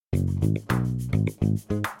Сайн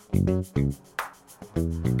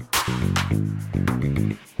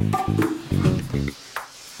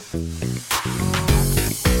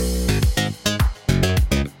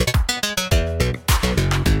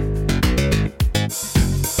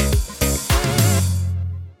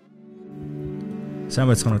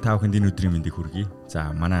байцгаана уу та бүхэнд энэ өдрийн мэндийг хүргэе.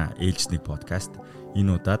 За манай ээлжний подкаст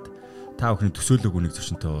энэ удаад та бүхний төсөөлөг үнийг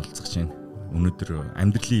зочинтой уулзах чинь өнөөдөр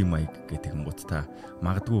амьдралын маяг гэдэг хэнгут та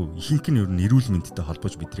магадгүй ихэнх нь ер нь эрүүл мэндтэй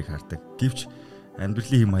холбож бидрийг хардаг. Гэвч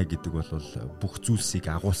амьдралын маяг гэдэг бол бүх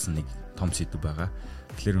зүйлсийг агуулсан нэг том сэдв байгаа.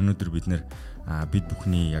 Тэгэхээр өнөөдөр бид бид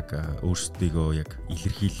бүхний яг өөрсдийгөө яг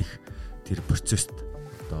илэрхийлэх тэр процесст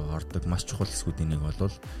одоо ордог маш чухал хэсгүүдийн нэг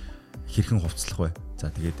бол хэрхэн хувцлах вэ?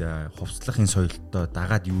 За тэгээд хувцлахын соёлтой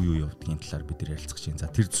дагаад юу явуудгийн талаар бид нар ярилцах чинь.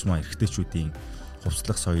 За тэр тусмаа эрэгтэйчүүдийн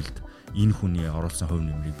хувцлах соёлд энэ хүний оруулсан хувь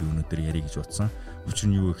нэмрийг би өнөөдөр ярих гэж бодсон.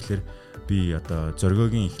 Учир нь юу вэ гэхээр би одоо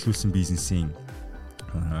зоригогийн эхлүүлсэн бизнесийн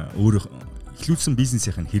эхлүүлсэн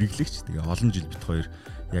бизнесийнх нь хэрэглэгч. Тэгээ олон жил бит хоёр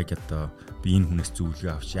яг одоо би энэ хүнээс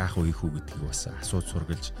зөвлөгөө авч яах вэ ийхүү гэдгийг бас асууж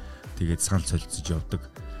сургалж тэгээд санал солилцож явдаг.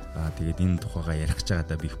 Тэгээд энэ тухайгаа ярих гэж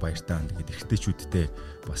байгаадаа би их баяртай байна. Тэгээд эрэгтэйчүүдтэй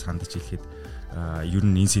бас хандаж хэлэхэд ер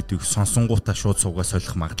нь энэ сэдвийг сонсонгуудаа шууд суугаа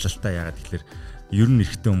солих магадлалтай. Ягаад гэхээр ер нь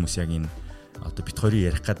эрэгтэй хүмүүс яг энэ одоо бит хоёрын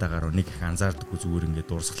ярих гадаагаар нэг их анзаардаггүй зүгээр ингээд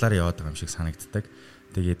дурсгалаар яваад байгаа юм шиг санагддаг.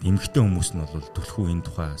 Тэгээд эмэгтэй хүмүүс нь бол төлхөө энэ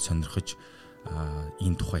тухай сонирхож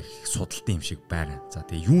энэ тухай их судалтай юм шиг байна. За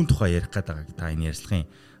тэгээд юун тухай ярих гадаагааг та энэ ярилцлагын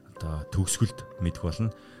одоо төгсгөлд мэдэх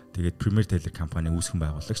болно. Тэгээд Premier Tailor компани үүсгэн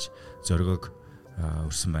байгуулагч Зоригог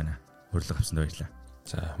өрсөн байна. Урилга авсанд баярлалаа.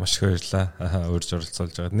 За маш их баярлалаа. Урьж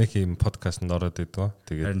оролцуулж байгаа. Нэг юм подкастт ороод идэггүй.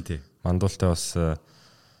 Тэгээд мандуултай бас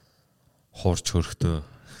хуурч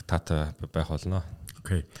хөрөхтөө таатай байх болно.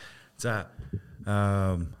 Окей. За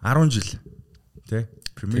 10 жил тий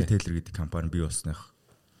Premier Tailor гэдэг компани бий болсных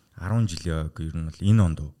 10 жил яг ер нь бол энэ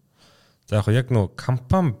онд. За яг нөө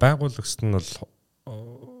компани байгуулагчд нь бол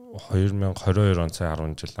 2022 он цай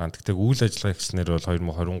 10 жил. Тэгтээ үйл ажиллагаа эхэлснээр бол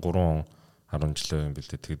 2023 он 10 жил юм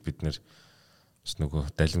билээ. Тэгэд бид нэр бас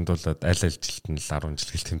нөгөө далимдуулаад аль жилд нь л 10 жил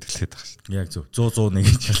хэл тэмдэглээд байгаа шүү. Яг зөв 100 101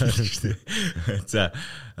 гэж хэлсэн шүү дээ. За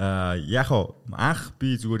яг анх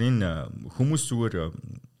би зүгээр энэ хүмүүс зүгээр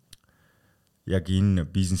яг энэ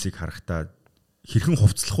бизнесийг харахтаа хэрхэн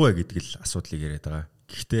хувцлах вэ гэдэг л асуудлыг яриад байгаа.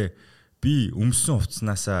 Гэхдээ би өмсөн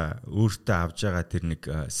хувцснаасаа өөртөө авж байгаа тэр нэг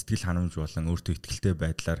сэтгэл ханамж болон өөртөө ихтэй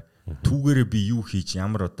байдлаар түүгээрээ би юу хийж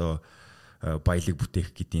ямар одоо баялаг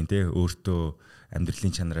бүтээх гэдгийг те өөртөө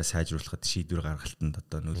амьдралын чанараа сайжруулахад шийдвэр гаргалтанд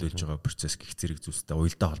одоо нөлөөлж байгаа процесс гих зэрэг зүйлстэй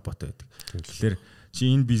уялдаа холбоотой байдаг. Тэгэхээр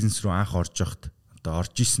чи энэ бизнес рүү анх орж явахад одоо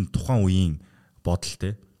орж исэн тухайн үеийн бодол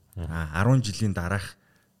те 10 жилийн дараах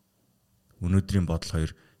өнөөдрийн бодол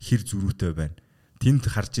хоёр хэр зөрүүтэй байна. Тэнд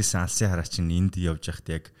харж исэн алсын хараа чинь энд явж байхад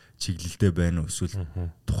яг чиглэлтэй байна уу эсвэл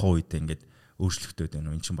тухайн үед ингээд өөрчлөлттэй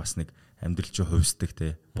байна уу? Энд чинь бас нэг амьдрал чинь хувьсдаг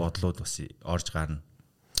те бодлууд бас орж гарна.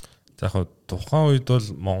 За яг тухайн үед бол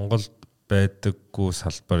Монголд байдаггүй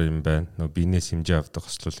салбар юм байна. Нөгөө бизнес хэмжээ авдаг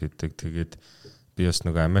хослол гэдэг. Тэгээд би бас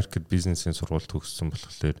нөгөө Америкт бизнесийн сургууль төгссөн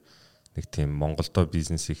болохоор нэг тийм Монголдо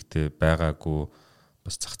бизнес ихтэй байгаагүй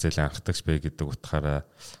бас зах зээлийн анхдагч бай гэдэг утгаараа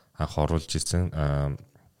анх оруулж ирсэн.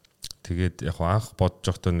 Тэгээд яг анх бодож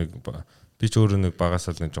байхдаа нэг би ч өөрөө нэг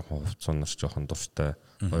багасаа л нэг жоохон хувц сонорч жоохон дуртай,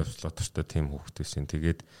 боёвслотортой тийм хүүхэд байсан.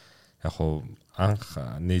 Тэгээд яг анх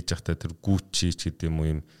нээж явахдаа тэр Gucci ч гэдэг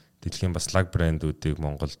юм дэлхийн бас лаг брэндүүдийг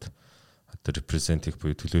Монголд одоо репрезент хийх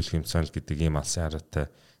буюу төлөөлөх юмсан л гэдэг ийм алсын хараатай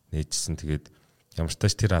нээжсэн. Тэгээд ямар ч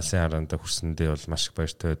тач тэр алсын хараанда хүрсэндээ бол маш их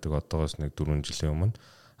баяртай байдаг. Одоогоос нэг 4 жилийн өмнө.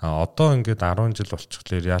 Одоо ингээд 10 жил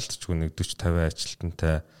болчихлоо яалтчгүй нэг 40-50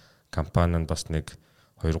 ажилтнтай компани нь бас нэг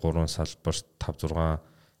 2-3 салбарт 5-6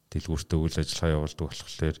 дэлгүүртээ үйл ажиллагаа явуулдаг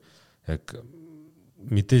болохоор яг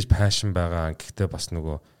мэдээж пашн байгаа. Гэхдээ бас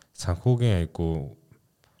нөгөө санхүүгийн айгу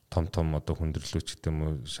том одоо хүндрэлүүч гэдэг юм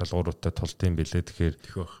уу шалгууруудтай тулдсан билээ. Тэгэхээр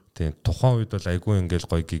тийм тухайн үед бол айгүй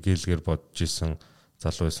ингээл гоё гэгээлгээр бодож исэн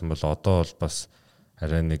залуу байсан бол одоо бол бас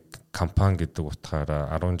арай нэг компани гэдэг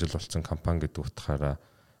утгаараа 10 жил болсон компани гэдэг утгаараа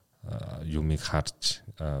юмыг харж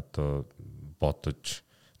одоо бодож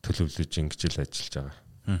төлөвлөж ингэж л ажиллаж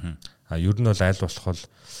байгаа. Ер нь бол аль болох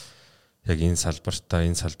яг энэ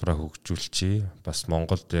салбараа хөгжүүлчихье. Бас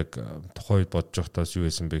Монголд яг тухайн үед бодож байхдаас юу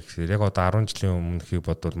байсан бэ гэхээр яг одоо 10 жилийн өмнөхийг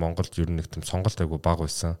бодвол Монголд ер нь нэг тийм сонголт айгу бага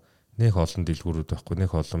байсан. Нэг олон дэлгүүрүүд байхгүй,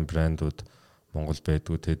 нэг олон брэндүүд Монгол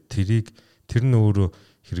байдгүй. Тэгээд тэр нь өөрөө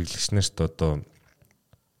хэрэглэгч нарт одоо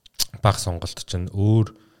бага сонголт чинь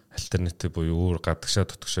өөр альтернатив буюу өөр гадагшаа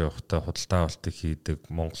тутагшаа явахтай худалдаа авалтыг хийдэг,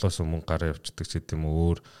 Монголоос өмнө гараа явцдаг ч гэдэм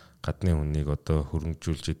өөр гадны хүнийг одоо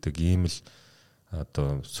хөрөнгөжүүлж идэг ийм л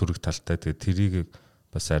одоо сөрөг талтай. Тэгээд тэрийг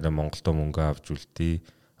бас арай Монголдо мөнгө авч үлдээ.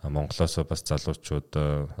 Монголоос бас залуучууд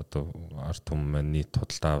одоо ард түмэн маань нийт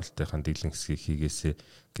худалдаа авалтынхаа дийлэн хэсгийг хийгээсэ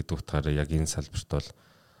гэдэг утгаараа яг энэ салбарт бол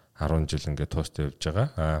 10 жил ингээд туустай явж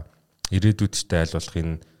байгаа. Ирээдүйд ч аль болох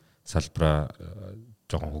энэ салбараа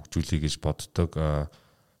жоохон хөгжүүлэе гэж боддог.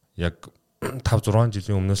 Яг 5-6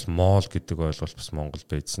 жилийн өмнөөс мол гэдэг ойлголт бас Монгол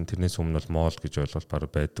байдсан. Тэрнээс өмнө бол мол гэж ойлголт бараг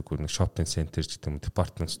байдаггүй. Нэг шопинг центр гэдэг юм,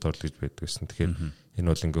 департмент стор гэж байдаг гэсэн. Тэгэхээр энэ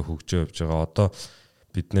бол ингээ хөгжөө явж байгаа. Одоо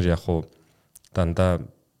бид нэр яг хуу дандаа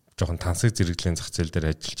жоохон тансаг зэрэглийн зах зээл дээр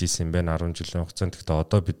ажиллаж исэн байна 10 жилийн хугацаанд. Гэхдээ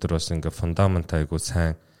одоо бид нар бас ингээ фундамент айгуу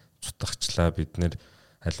сайн цутгахчлаа. Бид нэр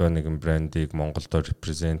альва нэгэн брендийг Монголдо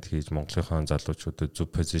репрезент хийж Монголынхон залуучуудад зөв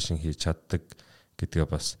позишн хийж чаддаг гэдгээ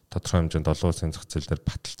бас тодорхой хэмжээнд олон улсын зах зээл дээр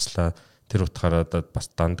баталцлаа. Тэр утгаараа бас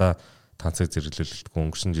дандаа тансаг зэрэглүүлэлтгүй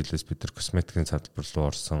өнгөрсөн жилээс бид нар косметикийн салбар руу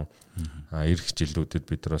орсон. Ирэх жилүүдэд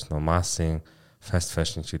бид нар бас массын fast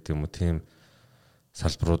fashion гэдэг юм уу тийм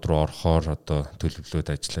салбарууд руу орохоор одоо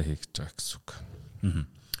төлөвлөлөөд ажиллаа хийх гэж байгаа гэсэн үг.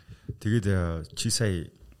 Тэгээд чи сая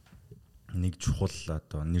нэг чухал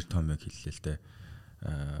одоо нэр томьёог хэллээ л дээ.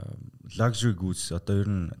 Luxury goods одоо ер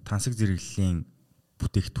нь тансаг зэрэглэлийн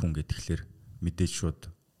бүтээгдэхүүн гэхэлэр мэдээж шууд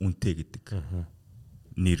үнэтэй гэдэг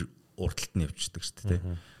нэр урталт нь явчихдаг шүү дээ.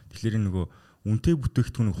 Тэгэхээр энэ нөгөө үнэтэй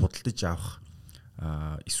бүтээгдэхүүнийг худалдаж авах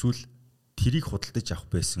эсвэл тэрийг худалдаж авах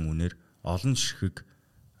байсан үнээр олон ширхэг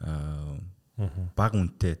бага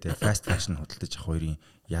үнэтэй те fast fashion худалдаж авах хоёрын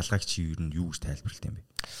ялгааг чи ер нь юу гэж тайлбарлалт юм бэ?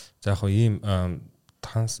 За яг ийм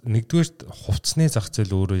нэгдүгээр хувцсны зах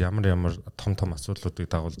зээл өөрөө ямар том асуудлуудыг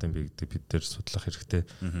дагуулдаг юм бэ гэдэг бид нэр судлах хэрэгтэй.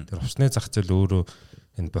 Тэр хувцсны зах зээл өөрөө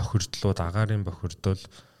энэ бохирдлууд, агаарын бохирдол,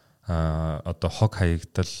 одоо хог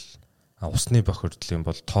хаягдал, усны бохирдлын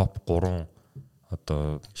бол топ 3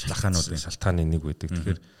 одоо шалтгааны нэг байдаг.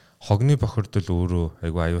 Тэгэхээр хогны бохирдол өөрөө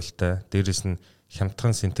айгүй аюултай. Дээрээс нь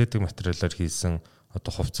хямдхан синтетик материалаар хийсэн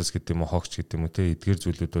одоо хувцас гэдэг юм уу, хогч гэдэг юм уу те эдгээр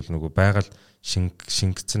зүйлүүд бол нөгөө байгаль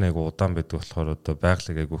шингэцэн айгүй удаан байдаг болохоор одоо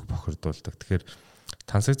байгалыг айгүй их бохирдуулдаг. Тэгэхээр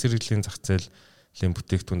тансаг зэрэглэлийн зах зээлийн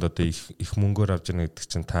бүтээгдэхүүнд одоо их мөнгөөр авч яана гэдэг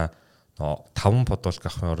чинь та 5 подволк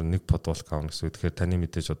авахын орон 1 подволк авах гэсэн үг. Тэгэхээр таны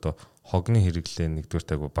мэдээж одоо хогны хэрэглээ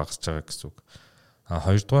нэгдүгээр айгүй багасж байгаа гэсэн үг.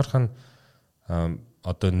 Хоёрдугаарх нь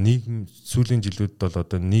одоо нийгэм сүүлийн жилүүдэд бол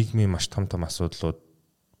одоо нийгмийн маш том асуудлууд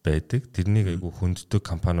байдаг. Тэрнийг айгүй хүнддэг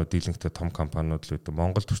компаниуд, дийлэнхтэй том компаниуд л байдаг.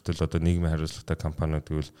 Монгол төртөл одоо нийгмийн хариуцлагатай компаниуд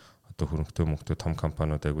гэвэл одоо хөрөнгөтэй том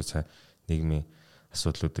компаниуд айгүй сайн нийгмийн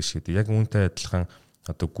асуудлуудыг шийдэг. Яг үүнтэй адилхан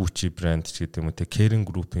одоо Gucci брэнд ч гэдэг юм уу те Kering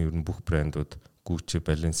Group-ийн ер нь бүх брэндүүд Gucci,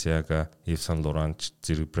 Balenciaga, Yves Saint Laurent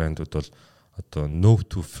зэрэг брэндүүд бол одоо no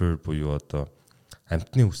to fur буюу одоо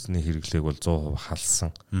амтны үсний хэрэглээг бол 100% халсан.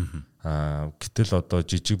 Гэтэл одоо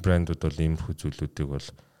жижиг брэндүүд бол иймэрхүү зүйлүүдийг бол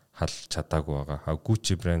халж чадаагүй байгаа.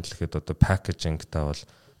 Gucci брэнд л гэхэд одоо пакэжингтай бол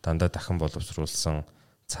дандаа дахин боловсруулсан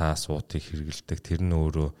цаас уутыг хэрэглэдэг. Тэр нь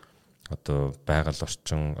өөрөө одоо байгаль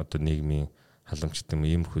орчин одоо нийгмийн халамж гэдэг юм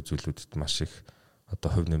иймэрхүү зүйлүүдэд маш их одоо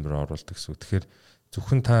хувь нэмэр оруулдаг гэсэн. Тэгэхээр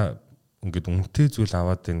зөвхөн та ингээд үнэтэй зүйл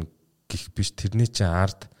аваад ийн гих биш тэрний чинь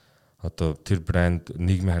ард одоо тэр брэнд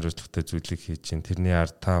нийгмийн хариуцлагатай зүйлийг хийж чинь тэрний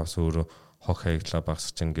ард та бас өөрөө хог хаягдлаа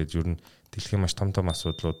багасгах чинь гэж ер нь дэлхийн маш том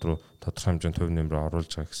асуудлууд руу тодорхой хэмжээнд хувь нэмэр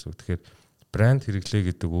оруулж байгаа гэсэн. Тэгэхээр брэнд хэрэглээ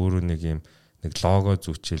гэдэг өөрөө нэг лого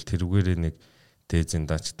зүүчээл тэрүүгээрээ нэг дээзэн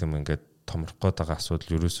даач гэдэг юм ингээд томрох гээд байгаа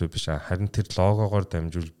асуудал ерөөсөө биш. Харин тэр логогоор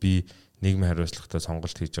дамжуул би нийгмийн хариуцлагатай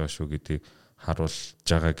сонголт хийж байгаа шүү гэдгийг харуулж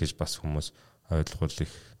байгаа гэж бас хүмүүс ойлгох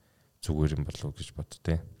их зүгээр юм болов уу гэж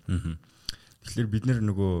боддتي. Тэгэхээр бид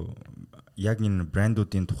нөгөө яг энэ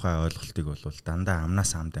брэндүүдийн тухай ойлголтыг бол дандаа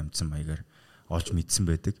амнаас амд амжсан маягаар олж мэдсэн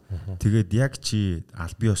байдаг. Тэгээд яг чи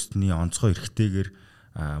аль бие усны онцгой эрхтэйгээр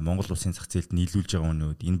Монгол улсын зах зээлд нийлүүлж байгаа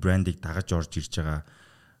өнөөд энэ брэндийг дагаж орж ирж байгаа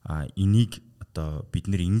энийг одоо бид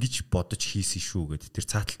нэр ингэж бодож хийсэн шүү гэдэг тэр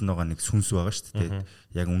цааталт нь байгаа нэг сүнс байгаа шүү дээ.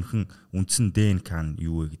 Яг үнхэн үндсэн ДНК нь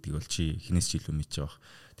юу вэ гэдгийг бол чи хинээс ч илүү мэдж байгаа.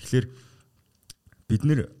 Тэгэхээр бид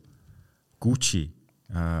нэр Gucci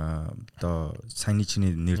одоо саяны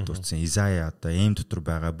чиний нэр дурдсан Isaiah одоо эм дотор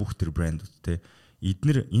байгаа бүх тэр брэндүүд те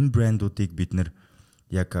эднэр энэ брэндүүдийг бид нэр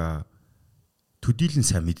яг төдийлөн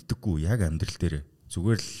сайн мэддэггүй яг амьдрал дээр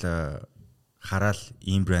зүгээр л хараал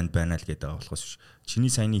ийм брэнд байна л гэдэг болохоос биш.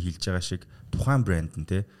 Чиний саяны хэлж байгаа шиг тухайн брэнд нь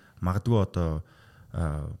те магадгүй одоо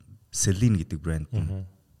Celine гэдэг брэнд нь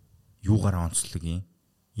юугаар онцлог юм.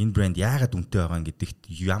 Энэ брэнд яагаад үнэтэй байгаа юм гэдэгт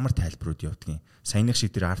ямар тайлбарууд явдаг юм. Саяных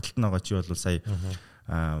шиг тэр ард талд нь байгаа чи бол сая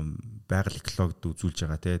байгаль экологид үзүүлж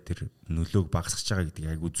байгаа те тэр нөлөөг багасгаж байгаа гэдэг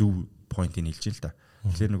айгу зөв поинтыг хэлж ин л да.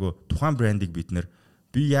 Тэгэхээр нөгөө тухайн брэндийг бид нэр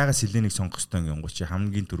би яагаад Celine-ийг сонгох ёстой юм гоо чи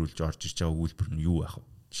хамгийн түрүүлж орж ирж байгаа үйлдвэр нь юу байх вэ?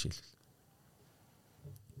 Жишээлбэл.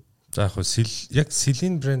 За яг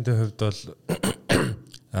Celine брэндийн хувьд бол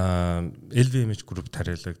LVMH Group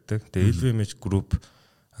тариалагддаг. Тэгээ LVMH Group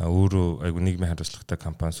өөрөө айгу нийгмийн хариуцлагатай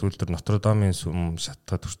компани. Сүүлдэр Notre-Dame-ийн сүм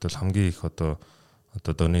шатад хүртэл хамгийн их одоо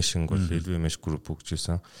donation бол LVMH Group өгч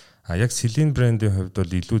ирсэн. Яг Celine брендийн хувьд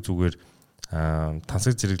бол илүү зүгээр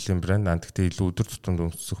тансаг зэрэглэлийн брэнд. Гэхдээ илүү өдөр тутамд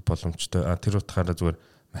өмсөх боломжтой. Тэр утгаараа зүгээр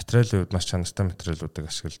материалын хувьд маш чанартай материалуудыг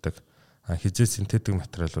ашигладаг. Хизээ синтетик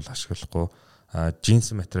материал бол ашиглахгүй.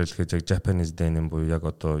 Джинс материал гэж яг Japanese denim буюу яг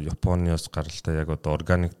одоо Япониос гаралтай яг одоо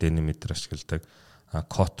organic denim метр ашигладаг.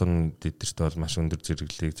 Cotton дидэрт бол маш өндөр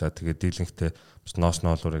зэрэглэлийг за тэгээд дийлэнхтэй бас ноос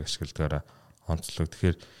ноолуурыг ашигладагаараа онцлог.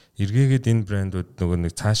 Тэгэхээр эргээгээд энэ брэндүүд нөгөө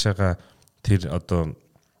нэг цаашаага тэр одоо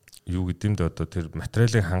юу гэдэм дэ одоо тэр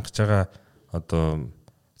материалыг хангаж байгаа одоо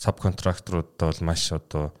сабконтракторуудтай бол маш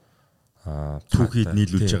одоо түүхийд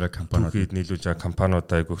нийлүүлж байгаа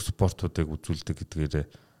компаниудаа айгүйх спортуудыг үзүүлдэг гэдгээрээ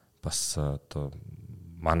бас одоо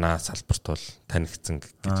манай салбарт бол танигдсан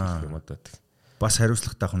гэж хэлэх юм одоо тийм. Бас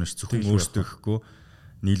хариуцлагатай байх нь ш зөвхөн өөрсдөө гэхгүй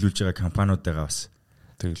нийлүүлж байгаа компаниудаагаа бас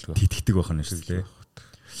тэтгэдэг байх нь ш тий.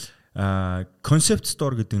 Concept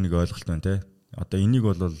store гэдэг нэг ойлголт байна те. Одоо энийг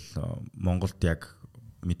бол Монголд яг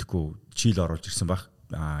мэдгүй жил оруулж ирсэн баг.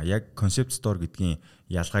 Яг concept store гэдгийн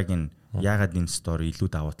ялгааг нь яагаад энэ store илүү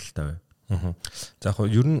давуу талтай вэ? За яг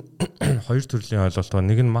ер нь хоёр төрлийн ойлголт байна.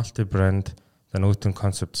 Нэг нь multi brand, за нөгөөх нь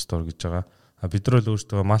concept store гэж байгаа. Бид нар бол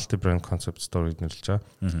өөрсдөө multi brand concept store гэж нэрлэж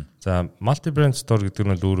байгаа. За multi brand store гэдэг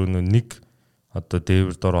нь бол өөрөө нэг одоо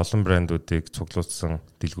дээвэр дор олон брэндүүдийг цуглуулсан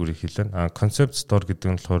дэлгүүрийг хэлнэ. Concept store гэдэг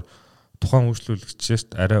нь болохоор тухайн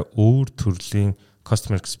үйлчлүүлэгчээс арай өөр төрлийн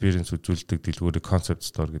customer experience үзүүлдэг дэлгүүрийг concept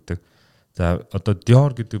store гэдэг. За одоо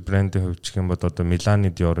Dior гэдэг брендийн хувьд гэх юм бол одоо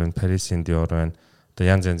Milani Dior байна, Paris-ийн Dior байна. Одоо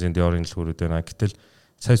янз янзын Dior-ын дэлгүүрүүд байна. Гэтэл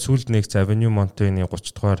сая сүүлд нэгц Avenue Montaigne-ийн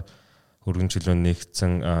 30 дугаар өргөнчлөө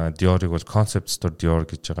нэгдсэн Dior-ыг бол concept store Dior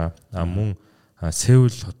гэж байгаа. Мөн Сеул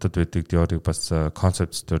хотод байдаг Dior-ыг бас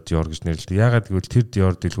concept store Dior гэж нэрлэдэг. Яагаад гэвэл тэр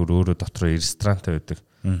Dior дэлгүүр өөрөө дотроо ресторантай байдаг.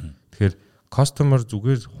 Тэгэхээр customer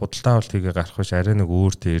зүгээр худалдаа авалт хийгээ гарах биш арай нэг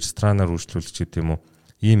өөр тэ ресторанаар үйлчлүүлж гэдэг юм уу?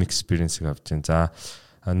 Ийм experience-ийг авч байна.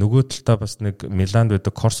 За нөгөө талдаа бас нэг Миланд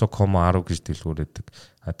байдаг Corso Como 10 гэж дэлгүүр байдаг.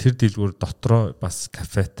 Тэр дэлгүүр дотроо бас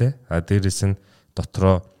кафетэй. Дээрээс нь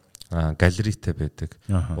дотроо галеритэй байдаг.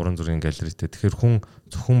 Уран зургийн галеритэй. Тэгэхээр хүн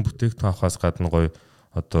зөвхөн бүтээгдэхүүн авахаас гадна гоё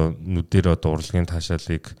одоо нүдээр одоо урлагийн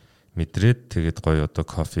таашаалыг мэдрээд тэгээд гоё одоо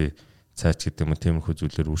кофе цайч гэдэг юм тиймэрхүү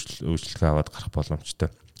зүйлээр үйлчлэгээ аваад гарах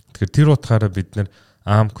боломжтой. Тэгэхээр тэр утгаараа бид нэр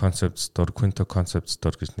ARM concept store, Quinto concept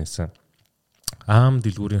store гэж нээсэн. ARM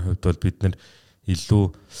дэлгүүрийн хувьд бол бид нэр илүү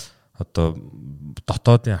одоо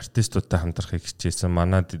дотоодын артистуудтай хамтрахыг хичээсэн.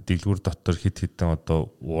 Манай дэлгүүр дотор хэд хэдэн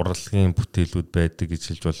одоо урлагийн бүтээлүүд байдаг гэж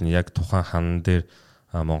хэлж болно. Яг тухайн хан дээр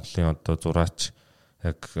Монголын одоо зураач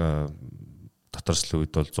яг доторслын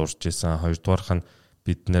үед бол зурж исэн. Хоёрдугаарх нь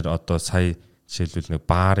бид нэр одоо сая жишээлбэл нэг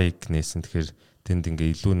баарыг нээсэн. Тэгэхээр тэнд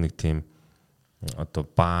ингээ илүү нэг тийм одоо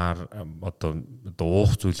баар одоо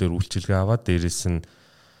уух зүйлээр үйлчилгээ аваад дээрэс нь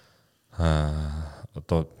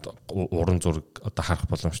одоо уран зураг одоо харах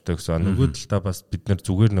боломжтой гэсэн. Нөгөө талдаа бас бид нэр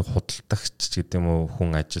зүгээр нэг худалдагч гэдэг юм уу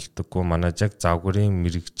хүн ажилдаггүй. Манай яг загварын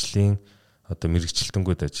мэрэгжлийн одоо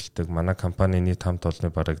мэрэгчлэлтэнгүүд ажилдаг. Манай компанийн хамт олонны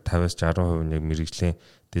бараг 50-60% нэг мэрэгжлийн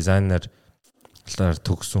дизайнер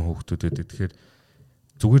төгссөн хүүхдүүд байдаг. Тэгэхээр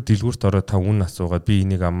зүгээр дэлгүүрт ороод та үн асуугаад би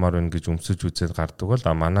энийг аммаар байна гэж өмсөж үзээд гардаг бол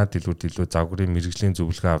манай дэлгүүрт илүү загварын мэрэгжлийн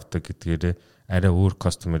зөвлөгөө авдаг гэдгээрээ арай өөр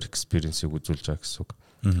customer experience-ийг үзүүлж байгаа гэсэн үг.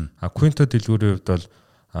 Quinto дэлгүүрийн хувьд бол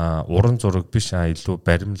уран зураг биш илүү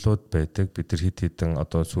баримлууд байдаг. Бид нар хэд хэдэн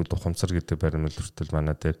одоо сүүл ухамсар гэдэг баримлал хүртэл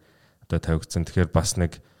манай дээр одоо тавигдсан. Тэгэхээр бас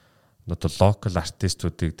нэг одоо local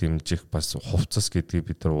артистуудыг дэмжих бас хувцас гэдгийг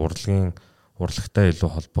бид нар урлагтай илүү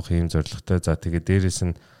холбох ийм зорилготой. За тэгээд дээрэс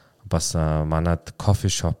нь бас манад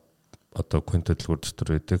coffee shop одоо Quinto дэлгүүр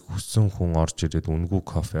дотор байдаг. Хүссэн хүн орж ирээд үнгүй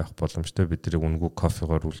кофе авах боломжтой. Бид нарыг үнгүй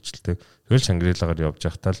кофегоор үйлчилдэг. Тэгэл Шангрилагаар явж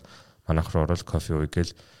байхдаа л манайх руу ороод кофе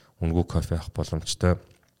уугээл үнгүй кофе авах боломжтой.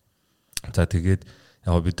 За тэгээд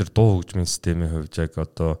яг бид нар дуу хөгжмийн системийн хувьд яг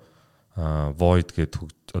одоо void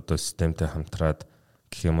гэдэг одоо системтэй хамтраад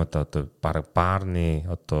гэх юм одоо баг баарны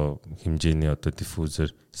одоо хэмжээний одоо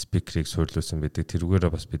diffuser speaker-ыг суйрлуулсан байдаг.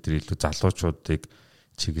 Тэрүүгээрээ бас бид нар илүү залуучуудыг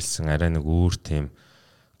чиглэсэн арай нэг өөр тийм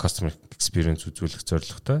customer experience үзүүлэх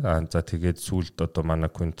зорилготой. За тэгээд сүүлд одоо манай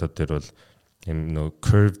Quinto дээр бол юм нөө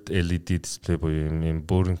curved LED display буюу юм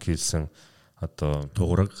бөөрн хийлсэн одоо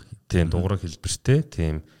дуграг хэлбэртэй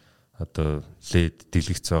тийм одоо LED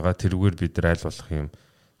дэлгэц байгаа. Тэрүүгээр бид нар аль болох юм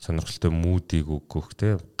сонирхолтой мүүдийг өгөх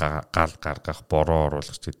те гал гаргах бороо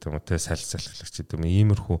оруулах гэдэг юм те салхилагч гэдэг юм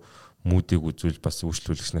иймэрхүү мүүдийг үзүүл бас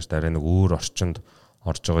үйлчлүүлэгч нарт арай нэг өөр орчинд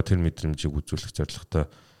орж байгаа тэр мэдрэмжийг үзүүлэх зорилготой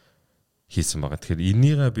хийсэн байгаа. Тэгэхээр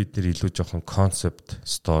энийгээ бид нэр илүү жоохон concept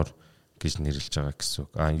store гэж нэрлэж байгаа гэсэн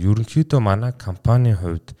үг. Ерөнхийдөө манай компанийн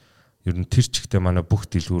хувьд ер нь тэр чигтээ манай бүх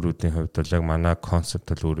дэлгүүрүүдийн хувьд бол яг манай концепт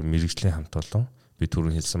бол өөрөө мэрэгжлийн хамт олон. Би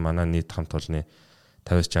түрүү хэлсэн манай нийт хамт олонны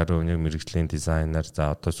 50-60% мэрэгжлийн дизайнер.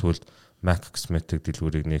 За одоо сүүлд Mac Cosmetic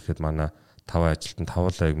дэлгүүрийг нээхэд манай 5 ажилтан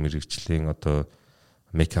 5 яг мэрэгжлийн одоо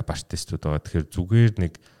makeup artistууд байгаа. Тэгэхээр зүгээр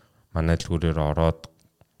нэг манай дэлгүүрээр ороод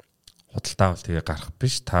худалдаа авалт хийгээ гарах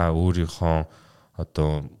биш. Та өөрийнхөө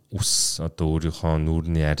одоо ус одоо өөрийнхөө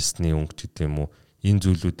нүүрний арьсны өнгө гэдэг юм уу энэ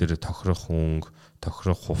зүйлүүдээр тохирох өнгө,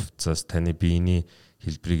 тохирох хувцас, таны биений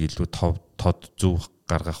хэлбэрийг илүү тод зөв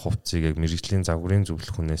гаргах хувцсыг яг мэрэгжлийн загварын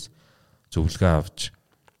зөвлөхүнээс зөвлөгөө авч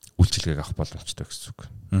үйлчилгээг авах боломжтой гэсэн үг.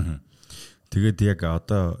 Тэгээд яг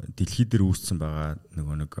одоо дэлхий дээр үүссэн байгаа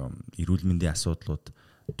нэг эрүүл мэндийн асуудлууд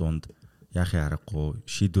дунд яахын аргагүй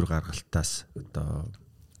шийдвэр гаргалтаас одоо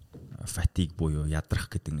фатиг буюу ядрах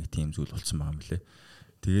гэдэг нэг тийм зүйл болсон байгаа юм лээ.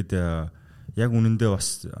 Тэгээд яг үнэндээ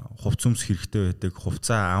бас хувц өмс хэрэгтэй байдаг.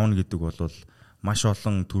 Хувцаа аавна гэдэг бол маш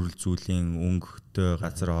олон төрөл зүйлийн өнгөтэй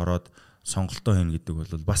газар ороод сонголтоо хийнэ гэдэг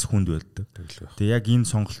бол бас хүнд байдаг. Тэгээ яг энэ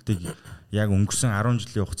сонголтыг яг өнгөрсөн 10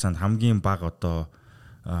 жилийн хугацаанд хамгийн бага одоо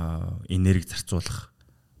энерги зарцуулах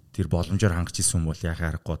тэр боломжоор хангаж ирсэн бол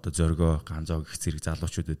яхаа аргагүй одоо зоргоо ганцоо гэх зэрэг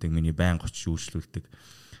залуучууд байдаг. Миний байнга очиж үйлчлүүлдэг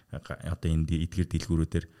одоо энэ эдгээр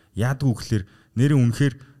дэлгүүрүүдээр яадгүй гэхэлэр нэрээ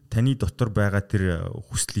үнэхээр таны дотор байгаа тэр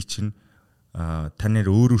хүслийг чинь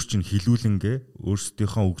танаар өөрөөр чинь хилүүлэнгээ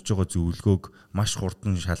өөрсдийнхөө өгж байгаа зөвлөгөөг маш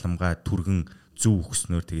хурдан шаламгаа түргэн зөв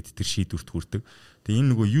өгснөөр тэгээд тэр шийдвэрт хүрдэг. Тэгээ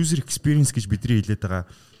энэ нөгөө user experience гэж бидний хэлээд байгаа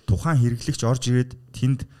тухайн хэрэглэгч орж ирээд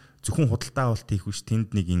тэнд зөвхөн худалдаа авалт хийх биш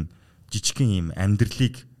тэнд нэг юм жижигхэн юм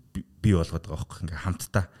амьдралыг бий болгоод байгаа байхгүй ингээ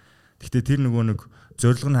хамтдаа. Гэхдээ тэр нөгөө нэг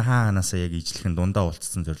зорилго нь хаанаасаа яг ижлэхэн дундаа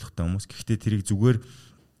уулцсан зорилготой хүмүүс. Гэхдээ тэрийг зүгээр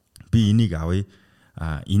би энийг авъя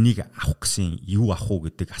энийг авах гэсэн юу авах уу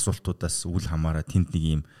гэдэг асуултуудаас үл хамааран тэнд нэг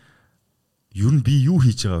юм ер нь би юу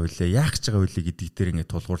хийж байгаа вэ яах гэж байгаа вэ гэдэг дээр ингээд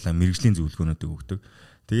тулгуурлаа мэрэгжлийн зөвлөгөөнүүдийг өгдөг.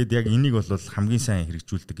 Тэгээд яг энийг бол хамгийн сайн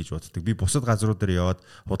хэрэгжүүлдэг гэж боддог. Би бусад газруудаар яваад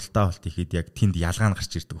худалдаа авалт хийхэд яг тэнд ялгаа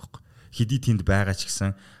гарч ирдэг байхгүй. Хэдий тэнд байгаа ч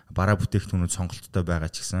гэсэн бараа бүтээгдэхүүнүүд сонголттой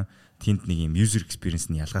байгаа ч гэсэн тэнд нэг юм user experience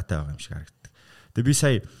нь ялгаатай байгаа юм шиг харагддаг. Тэгээд би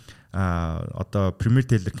сая одоо Premier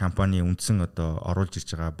Tailor компани үндсэн одоо оруулж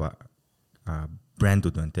ирж байгаа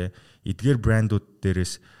брэндүүд байна те. Эдгээр брэндүүд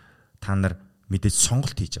дээрээс та нар мэдээж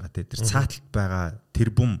сонголт хийж байгаа те. Тэр цааталт байгаа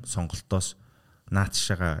тэрбум сонголтоос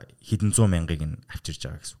наацшаага хэдэн 100 мянгаыг нь авчирж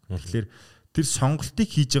байгаа гэсэн үг. Тэгэхээр тэр сонголтыг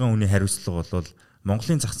хийж байгаа хүний хариуцлага бол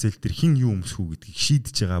Монголын зах зээл дээр хэн юу өмсөх үү гэдгийг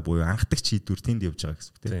шийдэж байгаа буюу анхдагч шийдвэр тэнд явж байгаа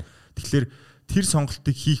гэсэн үг те. Тэгэхээр тэр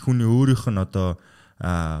сонголтыг хийх хүний өөрийнх нь одоо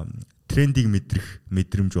трендийг мэдрэх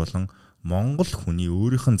мэдрэмж болон Монгол хүний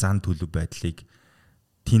өөрийнх нь зан төлөв байдлыг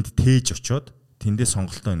тэнд тээж очоод тэндээ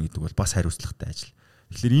сонголтоо өгнө гэдэг бол бас хариуцлагатай ажил.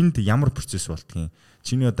 Тэгэхээр энд ямар процесс болдгийг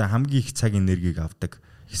чиний одоо хамгийн их цаг энергийг авдаг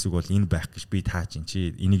хэсэг бол энэ байх гэж би тааж ин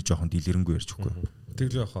чи энийг жоохон дэлгэрэнгүй ярьж өгөхгүй.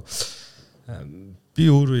 Тэгэл яах вэ?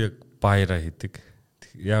 Би өөрөө яг баяраа хийдэг.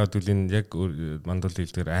 Яг үл энэ яг мандал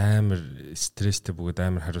хэлдгээр амар стресстэй бөгөөд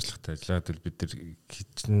амар хариуцлагатай ажиллаад бол бид нар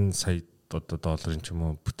хэдэн сая одоо долларын ч юм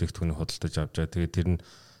уу бүтээгдэхүүнийг худалдаж авч байгаа. Тэгээд тэр нь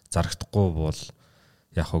зарагдахгүй бол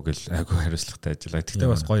яг уу гэл айгүй хариуцлагатай ажиллаа. Тэгтээ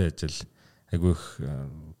бас гоё ажил. Айгүй их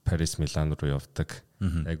Парис, Милан руу явдаг.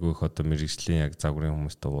 Айгүй их одоо мэрэгжлийн яг загварын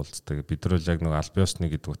хүмүүстэй уулздаг. Бид нар л яг нэг аль биесны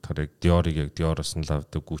гэдэг утгаар яг Dior-ыг яг Dior-оос нь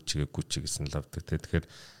лавдаг, Gucci-гээс нь лавдаг. Тэгэхээр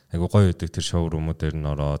айгүй гоё байдаг тэр шоурумуудаар нь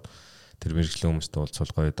ороод тэр мэрэгжлийн хүмүүстэй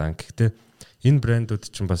уулзвал гоё дан. Гэхдээ энэ брэндүүд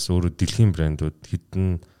чинь бас өөрөө дэлхийн брэндүүд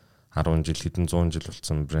хэдэн 10 жил, хэдэн 100 жил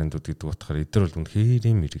болсон брэндүүд гэдэг утгаар эдгээр бол үнэхээр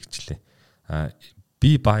мэрэгжлээ.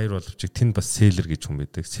 Би баяр боловч тэнд бас селлер гэж хүн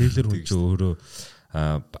байдаг. Селлер хүн чинь өөрөө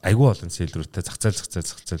айгүй олон селлерүүтэй зах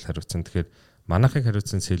зээл хариуцсан. Тэгэхээр манайхыг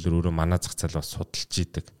хариуцсан селлер өөрөө манай зах зээл бас судалж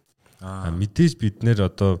идэг. Мэдээж бид нэр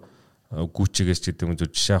одоо Gucci-гээс ч гэдэг юм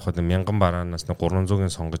жишээ авахад 1000 бараанаас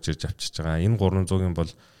 300-ын сонгож ирж авчиж байгаа. Энэ 300-ын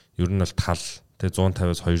бол ер нь бол тал тэгээ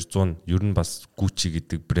 150-аас 200 ер нь бас Gucci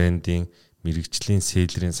гэдэг брендийн мэрэгжлийн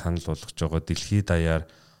селлерийн санал болгож байгаа. Дэлхийд даяар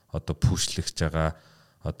одоо пүшлэгч байгаа.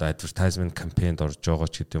 Одоо advertisement campaign-д орж байгаа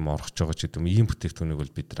ч гэдэг юм орох байгаа ч гэдэг юм ийм бүтээгдэхүүнийг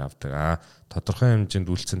бол бид нар авдаг. Тодорхой хэмжээнд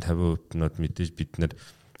үлдсэн 50%-нод мэдээж бид нар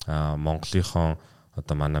Монголынхон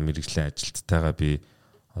одоо манай мэрэгжлийн ажилттайгаа би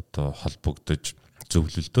одоо холбогдож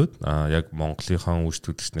зөвлөлдөөд яг Монголынхон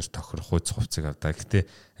үйлчлэгчнээс тохирох хувцсыг авдаг. Гэтэ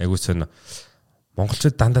айгуу сонь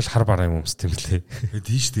монголчууд дандаа л хар бараа юм өмсдөг юм лээ.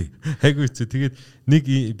 Тийм шүү дээ. Айгуу хэцүү. Тэгээд нэг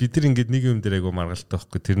бид нар ингээд нэг юм дээр айгуу маргалтай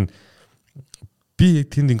байхгүй. Тэр нь би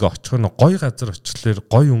яг тэнд ингээ очих нь гоё газар очихлоор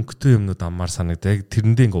гоё өнгөтэй юмнууд аммаар санагдаа. Яг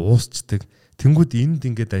тэрэндээ ингээ уусчдаг. Тэнгүүд энд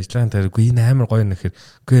ингээд ажиллагаан тариггүй энэ амар гоё нэхэр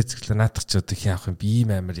үгүй эцэглээ наадах ч одоо хин авах юм би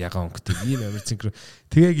ийм амар ягаан өнгөтэй ийм амар цэнхэр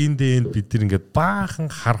тэгээд энд бид нар ингээд баахан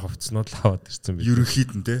хар хувцснууд л аваад ирсэн байх.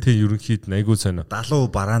 Ерөнхийд нь тий ерөнхийд нь айгуу сонио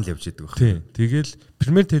 70% бараан л явж идэг байх. Тий тэгэл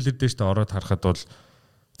Premier Tailor дээрт ороод харахад бол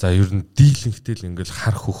за ер нь дийлэнхтэй л ингээд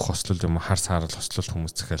хар хөх хослол юм хар саарал хослол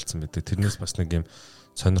хүмүүс захиалсан байдаг. Тэрнээс бас нэг юм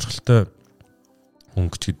сонирхолтой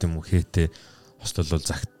өнгөч гэдэг юм уу хээтэй хослол бол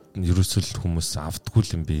загт ерөөсөл хүмүүс авдаггүй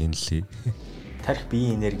юм би энэ лээ. Тарих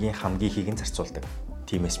биеийн энергийн хамгийн ихийг нь зарцуулдаг.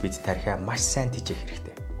 Тиймээс бид тарихаа маш сайн тэжээх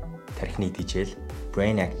хэрэгтэй. Тарихны тэжээл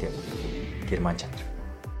brain active герман чанар.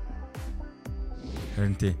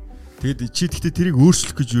 Харин тий. Тэгэд чи тэгтээ тэрийг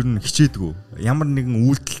өөрчлөх гэж ер нь хичээдгүү. Ямар нэгэн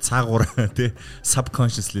үйлдэл цаагуур тий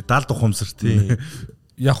subconsciously далд ухамсар тий.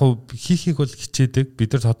 Яг уу хийхийг бол хичээдэг.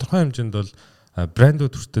 Бид нар тодорхой хэмжээнд бол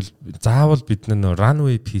брэндүүд хүртэл заавал бид нөө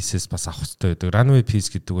runway pieces бас авах хэрэгтэй байдаг. Runway piece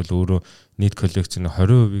гэдэг бол өөрөө нийт коллекцийн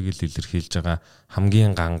 20%-ийг л илэрхийлж байгаа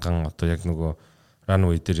хамгийн ганган одоо яг нөгөө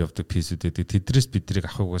runway дээр явдаг piece-үүд байдаг. Тэдрээс биднийг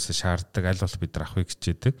авахыг угаасаа шаарддаг. Аль болох бид нар авахыг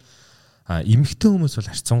хичээдэг. Эмэгтэй хүмүүс бол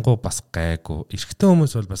харьцангуй бас гайгүй. Эрэгтэй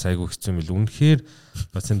хүмүүс бол бас айгүй хэцүү юм бил. Үнэхээр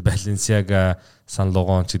бас энэ Balenciaga, Saint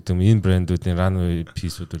Laurent гэдэг энэ брэндүүдийн runway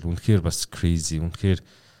piece-үүд бол үнэхээр бас crazy. Үнэхээр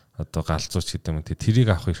одоо галзууч гэдэг юм. Тэрийг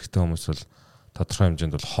авах эрэгтэй хүмүүс бол тодорхой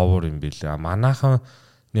хэмжээнд бол ховор юм билээ. Манайханы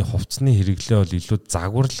хувцсны хэрэглээ бол илүү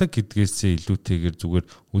загварлаг гэдгээсээ илүүтэйгээр зүгээр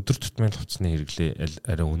өдөр тутмын хувцсны хэрэглээ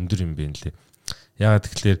арай өндөр юм байна лээ. Яагаад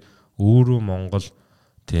тэгэхээр өөрөө Монгол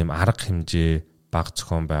тийм арга хэмжээ баг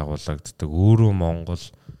зохион байгуулагддаг. Өөрөө Монгол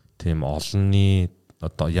тийм олонний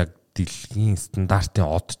одоо яг дэлхийн стандартын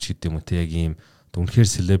од ч гэдэг юм уу те яг ийм үнэхээр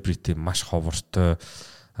celebrity маш ховортой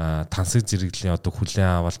тансаг зэрэглэлийн одоо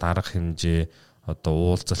хүлээн авалт арга хэмжээ одоо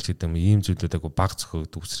уулзалт гэдэг юм ийм зүйлүүд айгу баг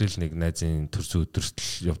зохиогд үсрэл нэг найзын төрсөн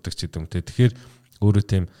өдөртөл явдаг ч гэдэг юм те. Тэгэхээр өөрөө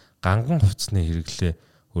тийм ганган хувцсны хэрэглээ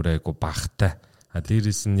өөрөө айгу багтай.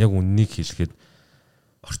 Дээрээс нь яг үннийг хэлэхэд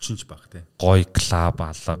орчинч баг те. Гой клуб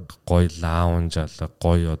алга, гой лаунж алга,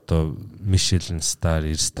 гой одоо Michelin star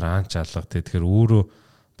ресторанч алга те. Тэгэхээр өөрөө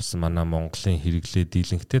бас манай Монголын хэрэглээ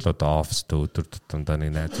дийлэнхтэй л одоо оффистэй өдөр тутамдаа нэг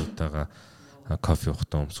найзуудтайгаа кофе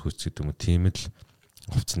уухтаа өмсгүүц гэдэг юм. Тийм л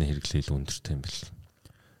хувцсны хэрэглээ илүү өндөртэй юм бэл.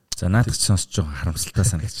 За наадах ч сонсож жоохон харамсалтай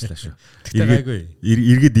санагчлаа шүү.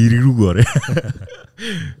 Эргээд эрг рүүгээ орё.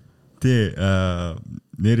 Тэ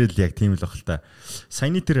нэрэл яг тийм л баг л та.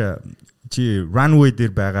 Саяны тэр чи runway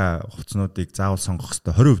дээр байгаа хувцснуудыг заавал сонгох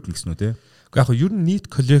хэрэгтэй 20% гэсэн үү те? Уу яг ер нь нийт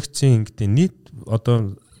коллекцийн гэдэг нийт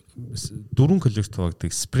одоо 4 коллекц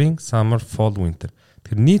хуваагддаг. Spring, Summer, Fall, Winter.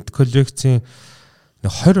 Тэгэхээр нийт коллекцийн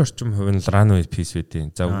 20 орчим хувь нь runway piece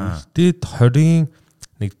байдیں۔ За үлдээд 20-ийн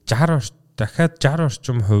нэг 60 дахиад 60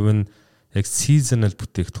 орчим хувь нь яг seasonal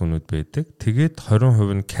бүтээгдэхүүнүүд байдаг. Тэгээд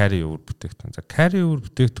 20% нь carry over бүтээгдэхүүн. За carry over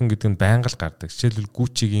бүтээгдэхүүн гэдэг нь байнга л гардаг. Жишээлбэл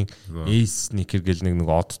Gucci-гийн Ace sneaker гэл нэг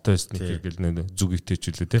одтой sneaker гэл нэг зүг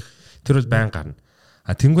итэйчүүлээ те. Тэр бол байнга гарна.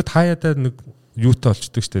 Тэнгүүд хаяада нэг юутай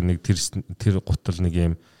олчдөг штэ нэг тэр гутал нэг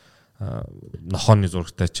юм нохооны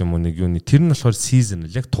зурагтай ч юм уу нэг юуны тэр нь болохоор seasonal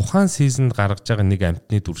яг тухайн seasoнд гаргаж байгаа нэг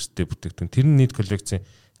амтны дүрстэй бүтээгдэхүүн. Тэр нь нийт коллекцийн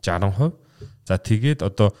 60%. За тэгээд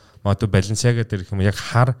одоо Balenciaga дээр гэх юм яг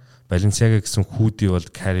хар Balenciaga гэсэн хүүдий бол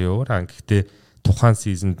carry over. Гэхдээ тухайн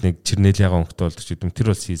seasoнд нэг чернэлийн өнгөтэй болдог ч гэдэм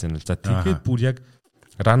тэр бол seasonal. За тэгээд бүр яг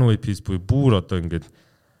runway piece бүр одоо ингээд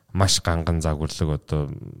маш ганган загварлаг одоо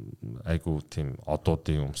айгу тийм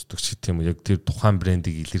одуудын өмсдөг ч гэдэм яг тэр тухайн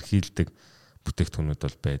брендийг илэрхийлдэг бүтээгдэхүүнүүд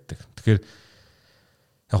бол байдаг. Тэгэхээр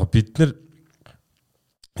яг бид нар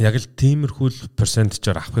яг л тиймэрхүүл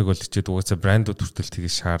персентчээр авахыг бол хичээд угаасаа брэндүүд хүртэл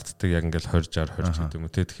тгийж шаарддаг яг ингээл 20 60 20 гэдэг юм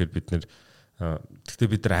уу те. Тэгэхээр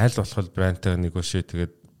бид нар аль болох брэндтэй negotiate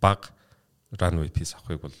тэгээд баг runway piece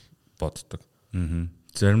авахыг бол боддог.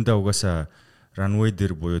 Заримдаа угаасаа runway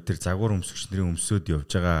дээр буюу тэр загвар өмсгчнэрийн өмсөд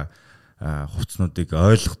явж байгаа хувцснуудыг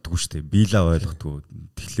ойлгодгүй шүү дээ. Би л ойлгодгүй.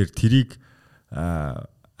 Тэгэхээр тэрийг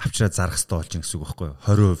авчраа зарах хэрэгтэй болж ин гэсэн үг байхгүй юу?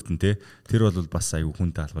 20% нь те. Тэр бол бас аюу хүн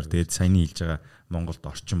таалбар. Тэгээд саяны хэлж байгаа Монголд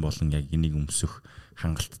орчин болон яг энийг өмсөх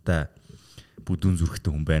хангалттай бүдүүн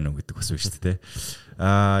зүрхтэй хүн байна уу гэдэг бас байна шүү дээ.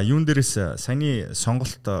 Юун дээрээс саяны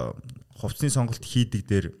сонголт хувцсны сонголт хийдэг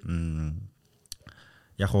дээр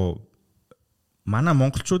яг уу манай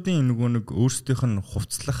монголчуудын нөгөө нэг өөрсдийнх нь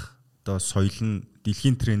хувцлах одоо соёл нь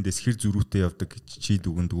дэлхийн трендээс хэр зөрүүтэй явдаг гэж чи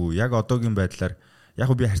дүгнэдгүү. Яг одоогийн байдлаар яг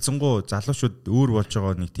би харьцангуй залуучууд өөр болж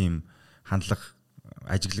байгаа нэг тийм хандлага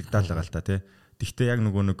ажиглагдаад байгаа л та тий. Тэгвэл яг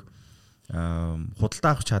нөгөө нэг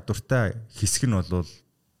худалдаа авах чадвартай хэсэг нь бол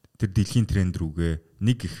тэр дэлхийн тренд рүүгээ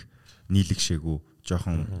нэг их нийлэгшээгүй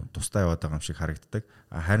жоохон тустай яваад байгаа юм шиг харагддаг.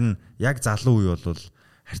 Харин яг залуу үе бол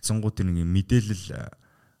харьцангуй тэр нэг мэдээлэл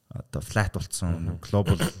одоо флат болцсон,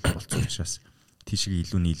 глобал болцсон учраас тийшээ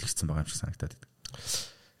илүү нийлэгдсэн байгаа юм шиг санагдаад байна.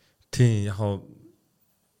 Тийм яг хоо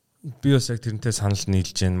би бас яг тэрнтэй санал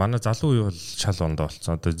нийлж байна. Манай залуу үе бол шал ондоо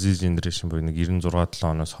болсон. Одоо Z generation буюу нэг 96-7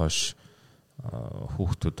 оноос хойш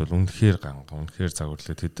хүүхдүүд бол үнэхээр үнэхээр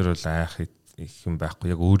загварлаа. Тэд нар бол айх их юм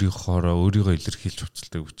байхгүй. Яг өөрийгөө илэрхийлж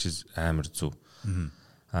хувцалдаг учраас амар зөв.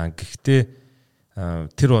 Гэхдээ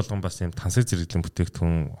тэр болгон бас юм тансаг зэрэглэн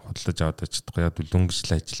бүтээгдэхүүн хөдөлж аваад чадахгүй. Яг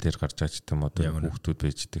дүлөнгөжл ажил дээр гарч байгаа ч гэдэм одоо хүүхдүүд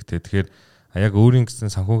байж идэг. Тэгэхээр яг өөрийн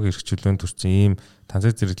гэсэн санхүүгийн эрхчлөлөнд төрсэн ийм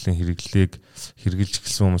тансаг зэрэглэлийн хэрэглээг хэрэгжилж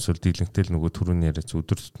эхэлсэн хүмүүс бол дийлэнхтэй л нөгөө түрүүний яриац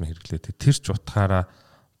өдөр тутмын хэрэглээ. Тэр ч утгаараа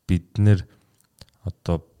бид нэр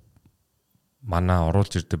одоо манай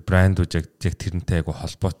оруулж ирдэг брэндүүд яг тэрнтэй айгу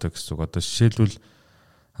холбоотой гэсэн үг. Одоо жишээлбэл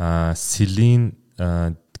Celine,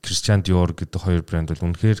 Christian Dior гэдэг хоёр брэнд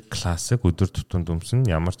бол үнэхээр классик, өдөр тутмын дүмсэн,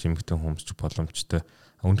 ямар ч эмэгтэй хүмсч боломжтой.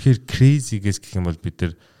 Үнэхээр crazy-гээс гэх юм бол бид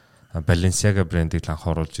нар Balenciaga брэндийг л анх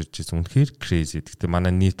оруулж ирж байсан. Үнэхээр crazy. Гэхдээ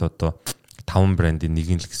манай нийт одоо 5 брэндийн нэг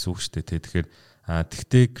нь л гэсэн үг шүү дээ.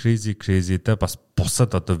 Тэгэхээр crazy да бас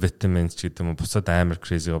бусад одоо vitamins ч гэдэг юм уу, бусад амар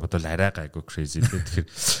crazy бодвол арай гайгүй crazy. Тэгэхээр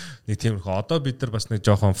нэг тиймэрхүү одоо бид нар бас нэг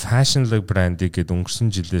жоохон fashion-лог брэндийг гээд өнгөрсөн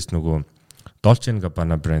жилээс нөгөө Dolce &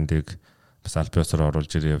 Gabbana брэндийг бас аль биесээр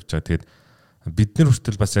оруулж ирээ явж байгаа. Тэгээд бид нар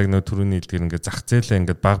хүртэл бас яг нөгөө түрүүний хэлдгээр ингээд зах зээлээ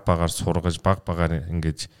ингээд баг багаар сургаж баг багаар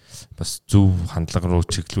ингээд бас зөв хандлага руу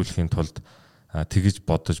чиглүүлэхийн тулд тэгж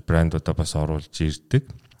бодож брэндуудаа бас оруулж ирдэг.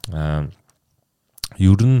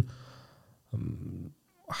 Ер нь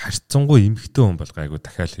харьцангуй эмэгтэй хүн бол гайгүй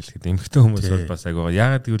дахиад хэлэхэд эмэгтэй хүмүүс бол бас айгүй.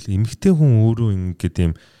 Яагаад гэвэл эмэгтэй хүн өөрөө ингээд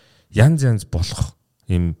юм янз болох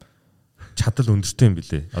юм чадал өндөртэй юм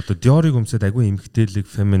билэ. Одоо Dior-ыг өмсөд айгүй эмэгтэйлэг,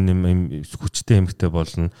 феминин, хүчтэй эмэгтэй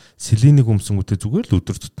болно. Celine-ыг өмсөнгүүтээ зүгээр л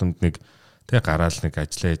өдөр тутамд нэг тэг гараал нэг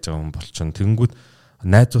ажиллаа хийж байгаа хүн болчихно. Тэнгүүд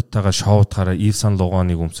найзуудтайгаа шоудахаараа Yves Saint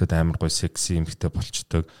Laurent-ыг өмсөд амар гоё секси эмэгтэй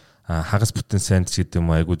болчдөг. Хагас бүтэн сайнд ч гэдэг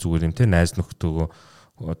юм айгүй зүгээр юм те найз нөхдөөгөө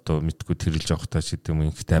одоо мэдгүй тэрэлж явахтаа ч гэдэг юм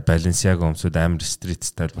ихтэй Balenciaga өмсөд амар street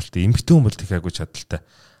style болтой. Эмэгтэй хүн бол тэг айгүй чадaltaй.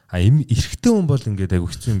 Эрэгтэй хүн бол ингээд айгүй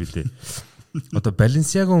хэцүү юм билэ. Одоо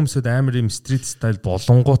Balenciaga өмсөд амар юм street style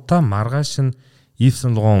болонгуудаа маргааш нь Yves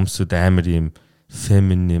Saint Laurent өмсөд амар юм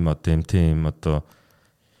feminine одоо юм тийм одоо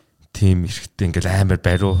тийм эрэгтэй ингээл амар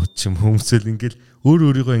бариу ч юм өмсөл ингээл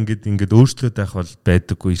өөрийгөө ингээд өөрчлөөд байх бол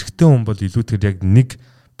байдаггүй. Эрэгтэй хүн бол илүү тэр яг нэг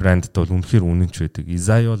брэндд бол үнэхээр үнэнч байдаг.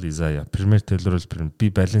 Isaiah, Premier Tailor бол би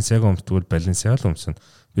Balenciaga өмсдгөл Balenciaga л өмсөн.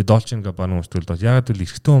 Би Dolce & Gabbana өмсдгөл бол ягаад гэвэл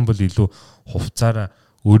эрэгтэй хүн бол илүү хувцаараа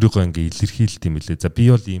өөрийгөө ингээ илэрхийлдэг юм лээ. За би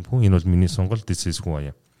бол ийм хүн, энэ бол миний сонголт, this is who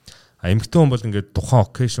I am. Эмэгтэй хүн бол ингээ тухайн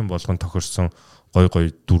occasion болгон тохирсон гой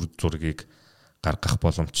дүр зургийг гаргах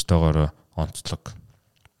боломжтойгоор онцлог.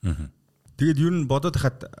 Тэгээд ер нь бодоод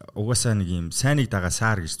хахад угаасаа нэг юм сайныг дагаа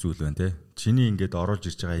саар гэж зүйл байна те. Чиний ингээд оруулж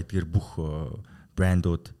ирж байгаа эдгээр бүх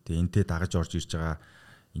брэндүүд тэгээ энтэй дагаж орж ирж байгаа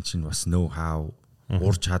эн чинь бас know how,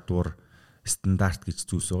 ур чадвар, стандарт гэж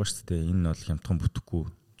зүйлс байгаа шүү дээ. Энэ бол хямдхан бүтэхгүй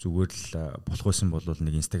зүгээр л болох байсан бол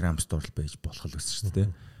нэг Instagram store page болох л гэсэн шүү дээ.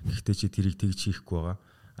 Гэхдээ чи тэрийг тэгж хийхгүй байгаа.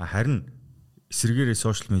 Харин эсрэгээрээ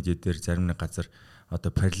social media дээр зарим нэг газар одоо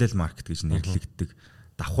parallel market гэж нэрлэгддэг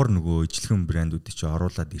давхар нөгөө ижлэгэн брэндүүдийг чи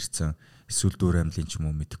оруулаад ирсэн эсвэл дөөр амлын ч юм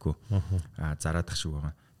уу мэдэхгүй зараадах шиг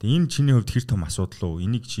байгаа. Тэгээ энэ чиний хувьд хэр том асуудал уу?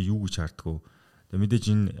 Энийг чи юу гэж харддаг вэ? Тэгээ мэдээж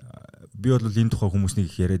энэ би бол энэ тухай хүмүүснийг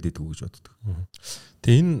их яриад байдаг гэж боддог.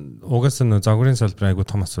 Тэгээ энэ угаасаа нөгөө загварын салбарын айгу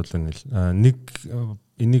том асуудал нь нэг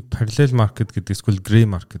энийг parallel market гэдэг эсвэл grey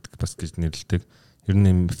market бас гэж нэрлэдэг. Ер нь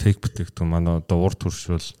юм fake бүтээгдэхүүн манай одоо урд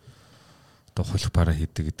туршвал одоо хулих бараа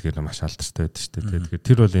хийдэг гэдгээр маш алдартай байдаг шүү дээ. Тэгэхээр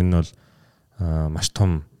тэр бол энэ бол маш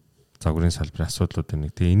том загварын салбарын асуудлууд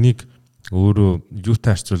нэг. Тэгээ энийг өөрөө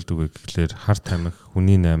юутай харьцуулдаг вэ гэхлээр хар тамхи,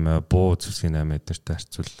 хүний 8, буу зүсгийн 8 эдэртэй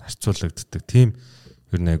харьцуулагддаг. Тийм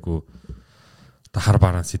ер нь айгу одоо хар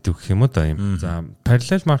бараан сэдв гэх юм уу да юм. За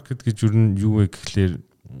parallel market гэж ер нь юу вэ гэхлээр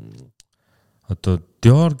одоо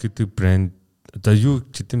Dior гэдэг брэнд одоо юу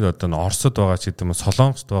ч гэдэм бэ одоо Оросд байгаа ч гэдэм үү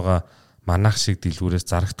Солонгост байгаа манайх шиг дэлгүүрээс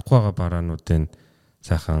зарагдахгүй байгаа бараануудын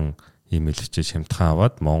сайхан имэйл бичиж хямдхан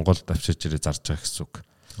аваад Монголд авчирч ирээ зарж байгаа гэсэн үг.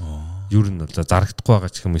 Юу нь бол зарагдахгүй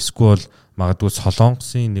байгаа ч юм эсвэл магадгүй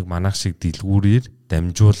Солонгосын нэг манайх шиг дэлгүүрээр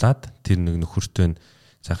дамжуулаад тэр нэг нөхөртөө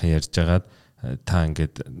сайхан ярьж агаад та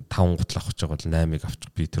ингээд 5 гутал авах гэж байгаа бол 8-ыг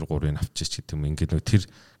авчих би тэр 3-ыг авчиж гэдэг юм. Ингээд нэг тэр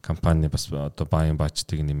компани бас одоо бааян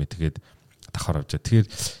баачдыг нэмээ тэгээд давхар авчаа. Тэгэхээр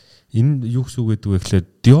энэ юу гэсэн үг гэдэг вэ гэхээр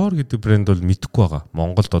Dior гэдэг брэнд бол мэдхгүй байгаа.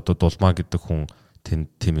 Монголд одоо Дулмаа гэдэг хүн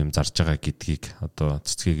тийм юм зарж байгаа гэдгийг одоо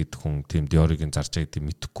цэцгээ гэдэг хүн тийм Dior-ыг зарж байгаа гэдгийг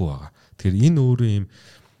мэдхгүй байгаа. Тэгэхээр энэ өөрөө юм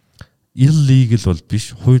illegal бол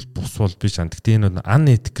биш, хууль бус бол биш. Гэхдээ энэ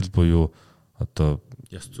unethical буюу одоо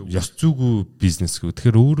ёс зүйгүй бизнес гэх.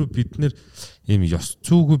 Тэгэхээр өөрөө бид нэр ийм ёс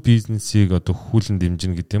зүйгүй бизнесийг одоо хүүлэн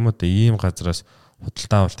дэмжинэ гэдэг юм одоо ийм газраас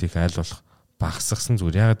худалдаа авалт хийх аль болох багасгасан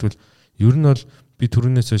зүгээр. Яг гэвэл ер нь бол би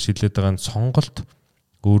түрүүнээс шилээд байгаа нь сонголт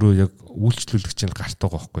өөрөө яг үйлчлүүлэгчэнд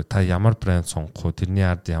гардаг байхгүй. Та ямар брэнд сонгох уу, тэрний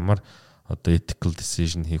ард ямар одоо ethical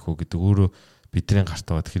decision хийх үү гэдэг өөрөө бидний гарт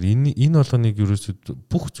байгаа. Тэгэхээр энэ болгоныг ерөөсөө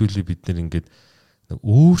бүх зүйлийг бид нэр ингээд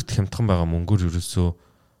өөрт хямдхан байгаа мөнгөөр ерөөсөө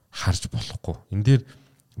харж болохгүй. Энд дээр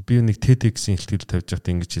би нэг TEDx-ийн ихтгэл тавьж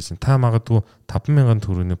байхдаа ингэж хэлсэн. Та магадгүй 50000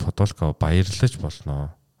 төгрөгийн подолк баярлаж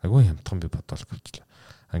болно. Айгүй хямдхан би подолк авчлаа.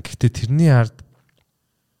 Гэхдээ тэрний ард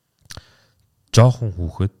жоохон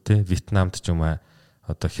хүүхэд те Вьетнамд ч юм аа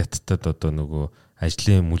одоо хятадд одоо нөгөө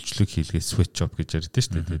ажлын мүлжлэг хийлгээ switch job гэж ярьдэн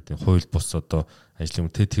шүү дээ. Тэгээд хууль бус одоо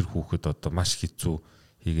ажлын тэр хүүхэд одоо маш хэцүү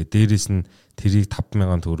хийгээ. Дээрээс нь тэрийг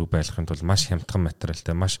 50000 төгрөг байлгахын тулд маш хямдхан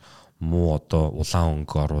материалтай маш муу одоо улаан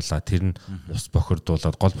өнгө оруулаад тэр нь ус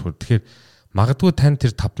бохирдуулаад гол бохир. Тэгэхээр магадгүй тань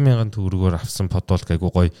тэр 50000 төгрөгөөр авсан подолк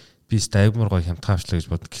айгуу гоё би стайгмар гоё хямдхан авчлаа гэж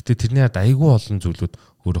бод. Гэхдээ тэрний ард айгуу олон зүйлүүд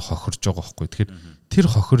өөрөө хохирж байгаа байхгүй. Тэгэхээр тэр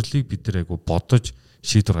хохирлыг бид нар айгуу бодож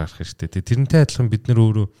шийдвэр гаргах хэрэгтэй. Тэрнтэй адилхан бид нар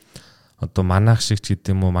өөрөө одоо манайх шиг ч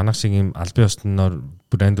гэдэм үү манайх шиг ийм албан ёсноор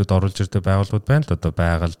брэндүүд оруулж ирдэг байгууллагууд байна л одоо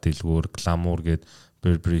байгаль дэлгүүр, гламур гээд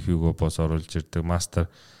Burberry, Hugo Boss оруулж ирдэг, Master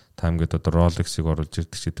Time гээд одоо Rolex-ыг оруулж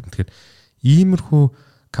ирдэг ч гэдэм. Тэгэхээр иймэрхүү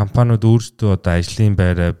компаниуд өөрсдөө одоо ажлын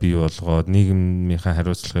байраа бий болгоод нийгмийнхаа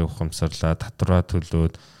хариуцлагыг ухамсарлаа, татвараа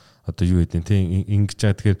төлөөд одоо юу гэдэг нь ингэж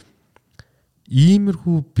байгаа. Тэгэхээр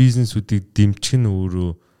иймэрхүү бизнесүүдийг дэмжих нь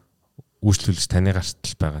өөрөө үйлчлүүлэгч таны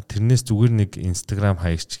гартал байгаа. Тэрнээс зүгээр нэг Instagram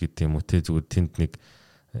хаягч гэдэг юм уу те зүгээр тэнд нэг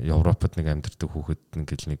Европод нэг амьдардаг хүүхэд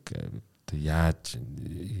ингээл нэг яаж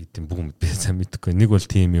хэдин бүгд би сайн мэдэхгүй. Нэг бол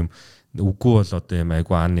тийм юм. Үгүй бол одоо юм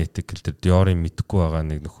айгу unethical тэр Dior-ын мэдэхгүй байгаа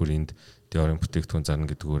нэг нөхөр энд Dior-ын бүтээгдэхүүн зарна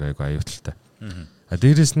гэдгээр айгу аюултай.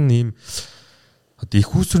 Дээрээс нь ийм одоо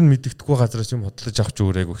их усрын мэддэхгүй газраас юм хөдлөж авч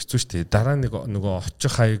өөр айгу хэцүү шүү дээ. Дараа нэг нөгөө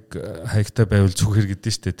очих хаягтай байвал зүгээр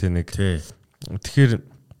гэдэг шүү дээ те нэг. Тэгэхээр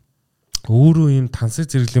өөрөө ийм тансаг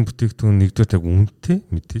зэрэглэлийн бүтээгдэхүүн нэгдүгээр яг үнэтэй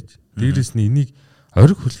мэдээж. Дээрээс нь энийг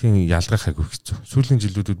ориг хөлхийн ялгах айгүй хэцүү. Сүүлийн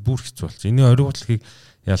жилүүдэд бүр хэцүү болж. Эний ориг хөлхийг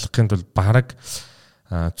ялгахын тулд бараг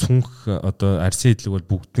цүнх одоо арсын идэлэг бол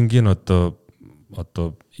бүгднгийн одоо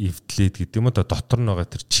эвдлээд гэдэг юм одоо дотор нь байгаа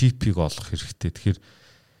тэр чипийг олох хэрэгтэй. Тэгэхээр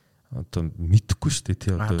одоо мэдэхгүй шүү дээ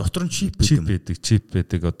тий одоо дотор нь чип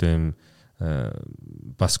байдаг одоо ийм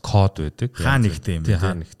бас код байдаг. Хаа нэгтэй юм тий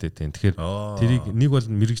хаа нэгтэй тий. Тэгэхээр тэрийг нэг бол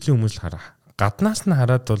мэрэгжлийн хүмүүс л гаднаас нь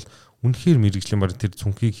хараад бол үнэхээр мэрэгжлийн баг тэр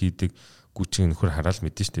цүнхийг хийдэг гүчийн нөхөр хараал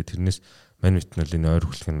мэдэн штэ. Тэрнээс мань мэтнэл энэ ойр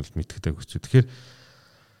хөлх нь бол мэддэг хэвчээ. Тэгэхээр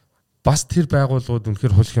бас тэр байгууллагууд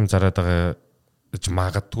үнэхээр хулх юм зараад байгаа гэж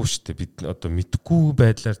магадгүй штэ. Бид одоо мэдгүй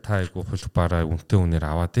байдлаар та айгу хулх бараа үнэтэй үнээр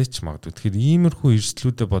аваад ич магадгүй. Тэгэхээр иймэрхүү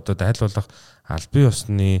эрсдлүүдэд бодоод аль болох албан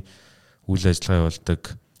ёсны үйл ажиллагаа явуулдаг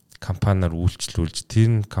компаниар үйлчлүүлж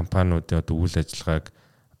тэр компаниудын одоо үйл ажиллагааг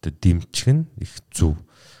одоо дэмжих нь их зөв.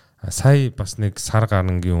 Сая бас нэг сар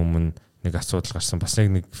гарангийн өмнө нэг асуудал гарсан. Бас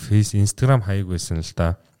яг нэг Instagram хаяг байсан л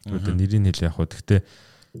да. Одоо нэрийг хэлээ яг хөө. Гэхдээ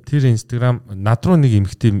тэр Instagram над руу нэг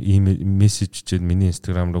эмэгтэй мессеж чичээд миний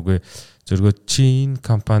Instagram руугээ зөргөө чи энэ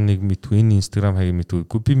компанийг мэдгүй энэ Instagram хаягийг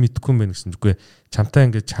мэдгүй би мэдгүй юм байна гэсэн. Үгүй чамтай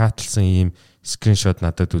ингээд чатлсан ийм скриншот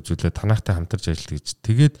надад үзүүлээ танахтай хамтарч ажилладаг гэж.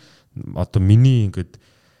 Тэгээд одоо миний ингээд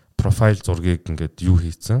профайл зургийг ингээд юу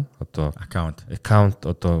хийцэн одоо аккаунт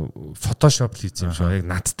одоо Photoshop хийсэн юм шиг яг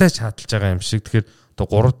надтай чаталж байгаа юм шиг. Тэгэхээр одоо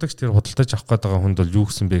 3 дахь тэр худалдаж авах гээд байгаа хүнд бол юу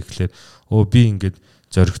гэсэн бэ гэхлээр би ингээд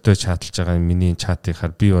зоригтой чаталж байгаа миний чатыг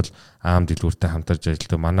хар би бол аам дэлгүүртэй хамтарч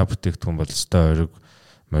ажилладаг манай бүтээгдэхүүн бол өстой ориг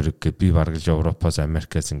мориг гэ би бараг Европоос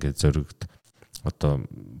Америкаас ингээд зоригт одоо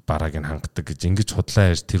барааг нь хангадаг гэж ингэж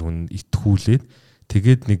худлаа ярьж тэр хүн итгүүлээд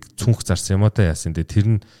тэгээд нэг цүнх зарсан юм одоо яасан дээ тэр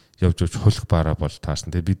нь явж хулх бараа бол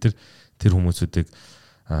таарсан. Тэгээд бид тэр хүмүүсүүдийг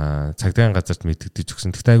цагдаагийн газарт мэддэгдэж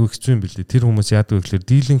өгсөн. Тэгтээ айгүй хэцүү юм билээ. Тэр хүмүүс яадаг вэ гэхээр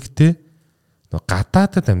дийлэнхтэй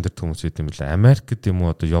гадаадад амьдардаг хүмүүс байт юм билээ. Америкт юм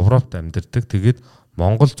уу одоо Европт амьдардаг. Тэгээд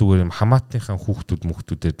Монгол зүгээр юм хамаатныхаа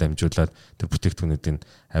хүүхдүүдээр дамжуулаад тэр бүтээгдэхүүнүүдийг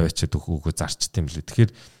аваачаад өгөөгөө зарчт юм билээ.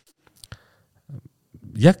 Тэгэхээр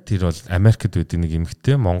яг тэр бол Америкт байдаг нэг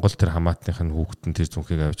эмэгтэй Монгол тэр хамаатныхаа хүүхдэн тэр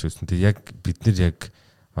зүнхийг аваач өгсөн. Тэгээд яг бид нар яг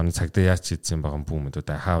манай цагдаа яаж хийдсэн байгаа бүүмэд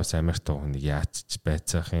одоо хаус Америкт байгаа хүнийг яаж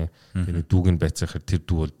байцаах юм. Тэр дүүг нь байцаахаар тэр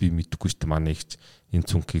дүү бол би мэдэхгүй шүү дээ. Манай ихч энэ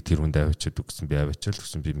цүнхийг тэр хүнд аваачаад өгсөн би аваачаал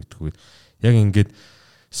гэсэн би мэдэхгүй. Яг ингээд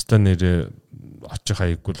станер очих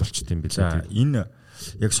хаяггүй болчт юм билээ. Энэ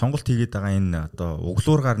яг сонголт хийгээд байгаа энэ одоо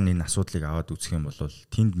углуургаар нь энэ асуудлыг аваад үзэх юм бол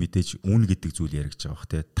тэнд мэдээж үн гэдэг зүйл яригдж байгаа бох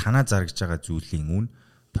те. Танаа зарагж байгаа зүйлийн үн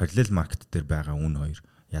параллел маркет дээр байгаа үн хоёр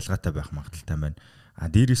ялгаатай байх магадaltaй байна.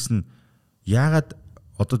 Дээрээс нь яагаад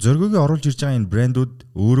одоо зоригогийн оруулж ирж байгаа энэ брэндүүд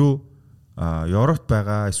өөрөө Европт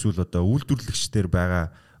байгаа эсвэл одоо үйлдвэрлэгчдэр байгаа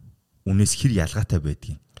үнээс хэр ялгаатай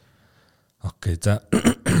байдгийг. Окей. За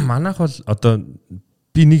манайх бол одоо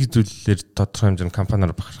би нэг зүйлээр тодорхой хэмжээний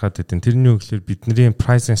компаниар бахархаад байдیں۔ Тэрний үг гэхээр бидний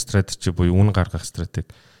pricing strategy буюу үн гаргах стратеги.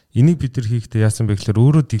 Энийг бид нар хийхдээ яасан бэ гэхээр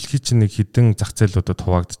өөрөө дэлхийд чинь нэг хідэн зах зээлүүдэд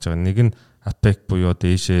хуваагдаж байгаа. Нэг нь APEC буюу одоо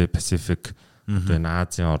Asia Pacific одоо энэ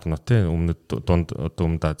Азийн орнууд те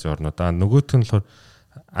өмнөд Азийн орнууд. Нөгөөх нь болохоор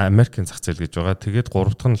Америкийн зах зээл гэж байгаа. Тэгээд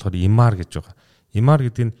гурав дахь нь болохоор IMAR гэж байгаа. IMAR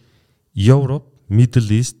гэдэг нь Europe,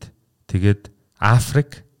 Middle East, тэгээд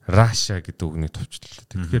Африк, Russia гэдэг үгний товчлол.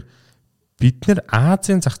 Тэгэхээр бид нэр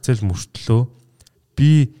Азийн зах зээл мөртлөө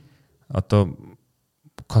би одоо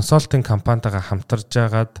консалтинг компанитайгаа хамтарж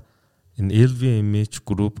агаад энэ LVMH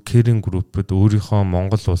Group, Kering Group-д өөрийнхөө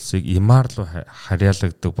Монгол улсыг IMAR руу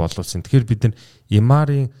харьяалагдаг боловсон. Тэгэхээр бид нар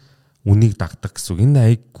IMAR-ийн үнийг дагдаг гэсэн үг. Энэ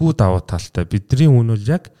айггүй давуу талтай. Бидний үн бол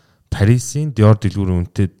яг Парисын Dior дэлгүүрийн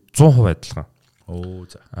үнэтэй 100% адилхан.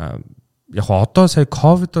 За. Яг одоо сая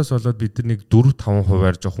ковидоос болоод бид нар нэг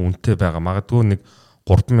 4-5%-аар жоох үнэтэй байгаа. Магадгүй нэг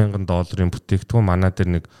 $3,000 бүтээгдэхүүн манай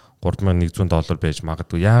дээр нэг $3,100 байж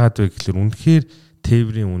магадгүй. Яагаад вэ гэхээр үнэхээр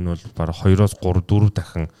тээврийн үн бол бараг 2-3-4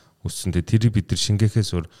 дахин өссөн. Тэрийг бид нар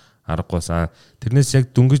шингээхээс өөр аргагүйсэн. Тэрнээс яг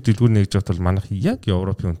дөнгөж дэлгүүр нэгж явт бол манайх яг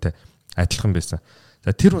Европын үнэтэй адилхан байсан.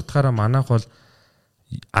 За тэр утгаараа манайх бол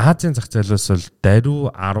Азийн зах зээлээс бол даруй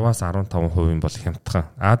 10-15% бол хямдхан.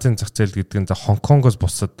 Азийн зах зээл гэдэг нь за Хонконгоос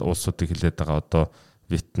бусад улсуудыг хэлээд байгаа. Одоо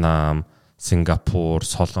Вьетнам, Сингапур,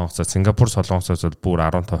 Солонгос. Сингапур, Солонгосоос бол бүр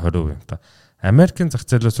 15-20% хямдхан. Америкийн зах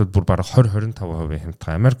зээлээс бол бүр бараг 20-25%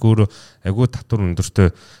 хямдхан. Америк өөрөө айгүй татвар өндөртэй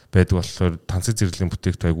байдаг болохоор тансаг зэрэглэлийн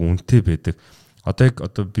бүтээгдэхүүн айгүй үнэтэй байдаг.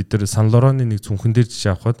 Одоо бид нар Сан Лороны нэг цүнхэн дээр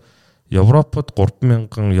жишээ авахад Европод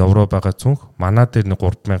 €3,000 байгаа цүнх, манай дээр нэг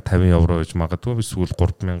 €3,050 гэж магадгүй эсвэл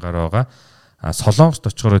 €3,000-аар байгаа.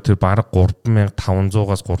 Солонгост очихоор тэр бараг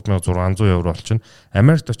 €3,500-аас €3,600 болчихно.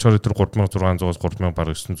 Америкт очихоор тэр €3,600-аас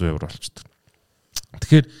 €3,900 болчихдог.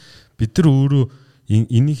 Тэгэхээр бид нар өөрөө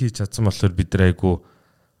энийг хийж чадсан болохоор бид нар айгу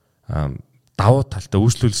давуу талтай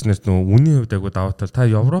үйлчлүүлснээр нөө үнийн хувьд айгу давуу тал. Та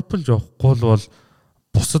Европ л явахгүй бол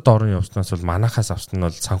бусад орн явснаас бол манахаас авсан нь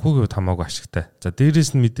бол санхүүгийн хувьд хамаагүй ашигтай. За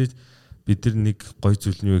дээрээс нь мэдээж бид нар нэг гой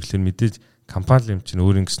зүйл нь юу гэхээр мэдээж компани юм чинь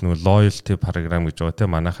өөр ингэс нөгөө loyalty program гэж байгаа те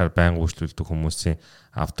манахаар байнга үйлчлүүлдэг хүмүүсийн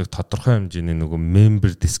авдаг тодорхой хэмжээний нөгөө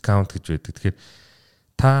member discount гэж байдаг. Тэгэхээр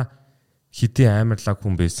та хэдийн амарлаг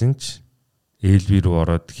хүн байсан ч LV руу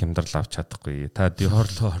ороод хямдрал авч чадахгүй. Та Dior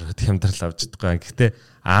руу ороод хямдрал авч чадахгүй. Гэхдээ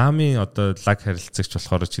Аамын одоо лаг харилцагч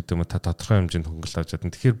болохоор ч гэдэг юм та тодорхой хэмжээнд хөнгөлөлт авч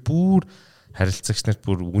чадна. Тэгэхээр бүр харилцагч нарт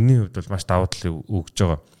бүр үнийн хувьд бол маш давуу тал өгж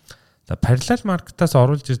байгаа. За параллел маркетаас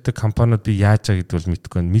оруулж ирдэг компаниуд би яаж байгаа гэдэг бол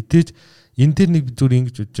мэдэхгүй байна. Мэдээж энэ дээр нэг зүгээр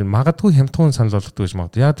ингэж бодож байна. Магадгүй хямдхан санал болгодог гэж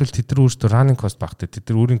магадгүй. Яг л тэд нар өөрсдөө running cost багтай. Тэд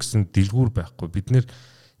нар өөрийн гэсэн дэлгүүр байхгүй. Бид нэр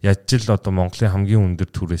яаж ч л одоо Монголын хамгийн өндөр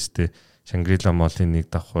түрээстэй Shangri-La Mall-ын нэг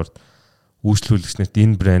давхурд үйлчлүүлэгчнэрт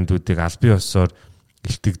энэ брэндүүдийг аль бие осоор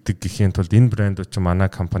илтгэдэг гэхийн тулд энэ брэндүүд чинь манай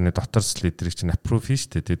компани дотор лидерийг чинь approve хийж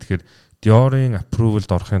штэ. Тэгэхээр Dior-ын approval-д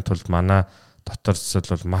орохын тулд манай дотор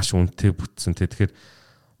бол маш үнэтэй бүтсэн. Тэгэхээр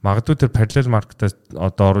магадгүй тэр parallel market-аас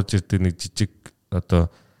одоо орж ирдэг нэг жижиг одоо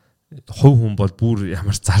хувь хүн бол бүр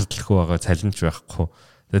ямар зардалгүй байгаа цалинж байхгүй.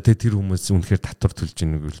 Тэгээд тэр хүмүүс үнэхээр татвар төлж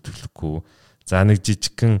ийнэг үлдэхгүй. За нэг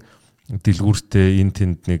жижигхэн дэлгүүртээ энэ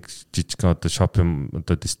тэнд нэг жижигхэн одоо шопинг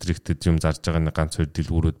одоо дистриктэд юм зарж байгаа нэг ганц хоёр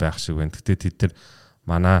дэлгүүрүүд байх шиг байна. Гэхдээ тэд нар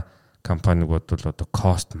манай компаниг бодвол одоо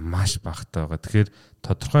cost маш багтаа байгаа. Тэгэхээр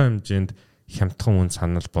тодорхой хэмжээнд хямдхан үн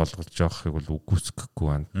санал болгож явахыг бол үгүйсэхгүй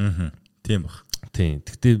байна. Тийм баг. Тийм.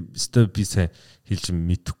 Гэхдээ өстой би сайн хэлж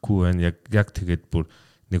мэдэхгүй байна. Яг тэгээд бүр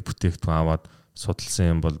нэг бүтээгдэхүүн аваад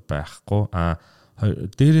судалсан юм бол байхгүй.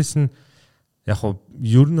 Дээрээс нь яг хөө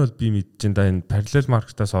ер нь бол би мэдчихээн да энэ parallel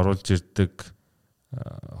market-аас оруулж ирдэг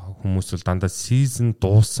хүмүүс бол дандаа season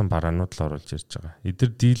дууссан бараанууд л оруулж ирж байгаа.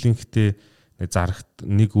 Эдгээр дийлинхтэй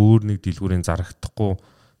нэг өөр нэг дэлгүүрийн зарагдахгүй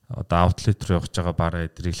одоо outlet руу явж байгаа бараа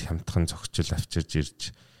эдрийг хямдхан зогчил авчирж ирж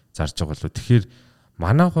зарж байгаа лөө. Тэгэхээр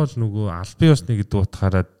манайх бол нөгөө албан ёсны гэдэг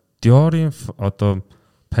утгаараа Dior-ын одоо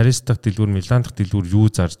Парис дахь дэлгүүр, Милан дахь дэлгүүр юу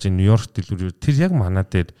зарж, Нью-Йорк дэлгүүр тэр яг манай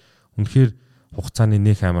дээр үнэхээр хугацааны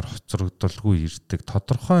нэг амар хоцрогдолгүй ирдэг.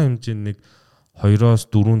 Тодорхой хэмжээний нэг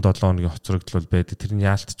 2-4-7 хоногийн хоцрогдол байдаг. Тэр нь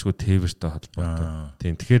яалтчгүй тээвэртэй холбоотой.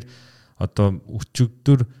 Тийм. Тэгэхээр одоо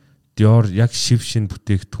өчигдөр Dior яг шив шин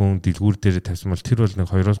бүтээгдэхүүн дэлгүүр дээр тавьсан бол тэр бол нэг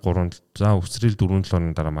 2-3 за өсрэл 4-7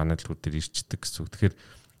 хоногийн дараа манай дэлгүүр дээр ирчдэг гэсэн үг. Тэгэхээр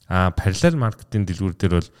параллел маркетинг дэлгүүр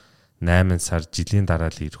дээр бол 8 сар жилийн дараа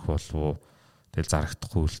л ирэх болов уу. Тэгэл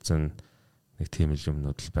зарагдахгүй үлдсэн нэг тийм л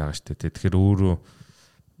юмнууд л байгаа шүү дээ. Тэгэхээр өөрөө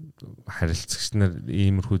харилцагч нар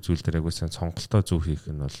иймэрхүү зүйл дээр айгуу сайн сонголтоо зөв хийх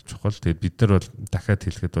нь бол чухал. Тэгээд бид нар бол дахиад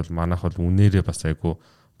хэлэхэд бол манайх бол үнээрээ бас айгуу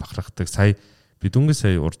бахархдаг. Сая бидүнгийн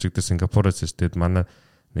сая уржигдэр Сингапураас ирээд манай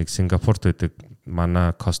нэг Сингапурт байдаг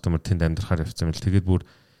манай кастомер тэнд амьдрахаар явцсан мэл. Тэгээд бүр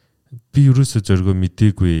би ерөөсөө зоргоо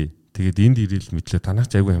мдээгүй. Тэгээд энд ирэл мэдлээ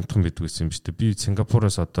танаач айгүй хямдхан байдаг гэсэн юм шүү дээ. Би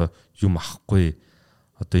Сингапураас одоо юм авахгүй.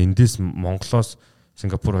 Одоо эндээс Монголоос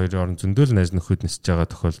Сингапур хоёрын орн зөндөл найз нөхөд нисэж байгаа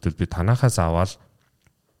тохиолдолд би танаахаас аваад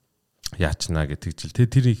яачна гэдэг жил.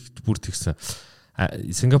 Тэр их бүр тэгсэн.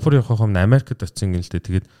 Сингапурын хохом Америкт очсон юм л дээ.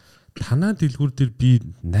 Тэгээд танаа дэлгүүр дээр би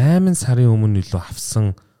 8 сарын өмнө илүү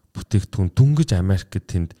авсан бүтээгдэхүүн дүнгэж Америкт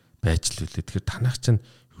тэнд байж л үлээ. Тэгэхээр танаах чинь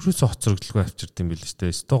ерөөсөө хоцрогдлгүй авчирд юм билээ шүү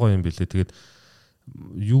дээ. Стого юм билээ. Тэгээд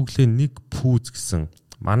юу гэлээ нэг пүүз гэсэн.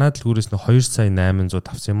 Манай дэлгүүрээс нь 2 сая 800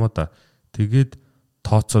 авсан юм уу да. Тэгээд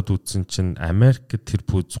тооцоод үзсэн чинь Америкт тэр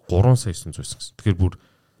пүүз 3 сая 900 байсан. Тэгэхээр бүр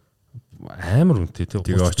амар үнэтэй тий.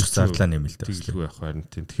 Тэгээ очих зардлаа нэмэлт тэглгүй байх харин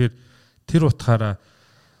тий. Тэгэхээр тэр утгаараа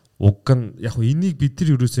уг нь яг хөө энийг бид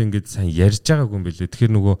нар ерөөсөө ингэж сайн ярьж байгаагүй юм билээ.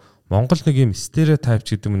 Тэгэхээр нөгөө Монгол нэг юм стереотип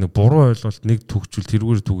ч гэдэг юм нэг буруу ойлголт нэг төгчүүл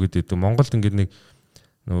тэргээр түгээд байдаг. Монголд ингээд нэг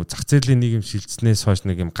нөгөө зах зээлийн нэг юм шилжснээс хойш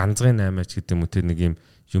нэг юм ганцгын 8-аач гэдэг юм уу тий нэг юм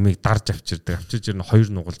юмыг дарж авчирдаг. Авчирж ирнэ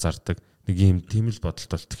 2 нугал зардаг. Нэг юм тийм л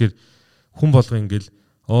бодолтой. Тэгэхээр хүн болго ингээл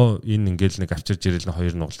энэ ингээл нэг авчирж ирэл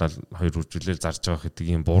 2 нуглал 2 үржүүлэл зарж байгаа гэдэг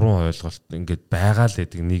юм буруу ойлголт ингээд байгаа л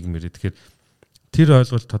гэдэг нийгмээр. Тэгэхээр тэр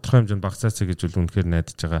ойлголт тодорхой хэмжээнд багасаасаа гэж үл үнэхээр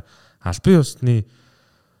найдаж байгаа. Албан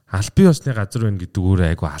ёсны газар байна гэдэг өөрөө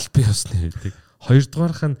айгу албан ёсны гэдэг.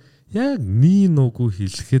 Хоёрдугаарх нь яг нүүгүү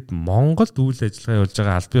хэлэхэд Монголд үйл ажиллагаа явуулж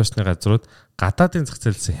байгаа албан ёсны газрууд гадаадын зах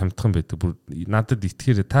зээлээс хямдхан байдаг. Бүр надад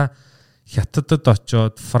итгэхээрээ та Хятадд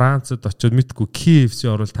очоод, Францад очоод мэдгүй KFC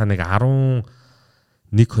орвол та нэг 11-2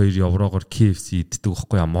 еврогоор KFC иддэг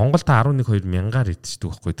байхгүй яа. Монголд 11-2 мянгаар иддэг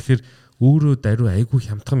байхгүй. Тэгэхээр өөрөө даруй айгүй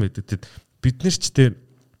хямдхан байдаг. Бид нар ч тэ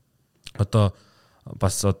одоо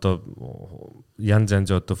бас одоо янз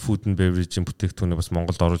одоо food and beverage-ийн бүтээгдэхүүнээ бас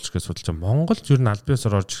Монголд оруулж ирэхэд судалж байгаа. Монголд ер нь албан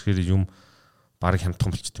ёсоор орж ирэхээр юм баг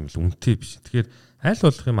хямдхан болчихсон юм л үнэтэй биш. Тэгэхээр аль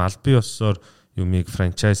болох юм албан ёсоор юмыг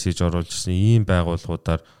франчайз хийж оруулж ирсэн ийм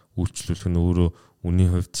байгууллагуудаар үйлчлүүлэх нь өөрөө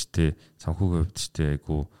үнийн хувьд ч тэ санхүүгийн хувьд ч тэ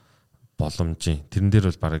айгу боломжийн. Тэрэн дээр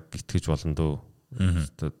бол баг итгэж болно дөө.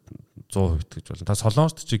 100% итгэж болно. Та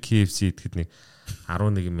Солонгост чи KFC идэхэд нэг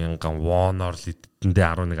 11 мянган воноор л идэндээ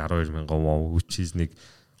 11 12 мянган вон үчис нэг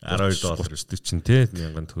 $12 шүү дээ чинь тий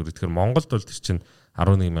мянган төгрөг. Тэгэхээр Монголд бол тэр чинь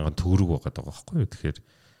 11 мянган төгрөг байгаа байхгүй юу. Тэгэхээр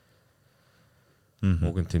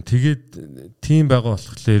уг нь тийм. Тэгээд тийм байгаа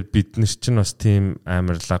болохоор бид нар чинь бас тийм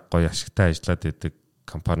амарлаг гоё ашигтай ажиллаад байдаг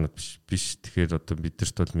компаниуд биш. Тэгэхээр одоо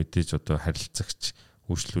бидэрт бол мэдээж одоо харилцагч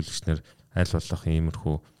үйлчлүүлэгчнэр аль болох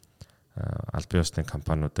иймэрхүү албан ёсны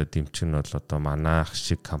компаниудад дэмжих нь бол одоо манайх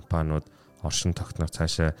шиг компаниуд оршин тогтнох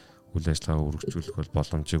цаашаа үйл ажиллагаа өргөжүүлэх бол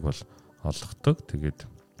боломжийг бол олгодог. Тэгээд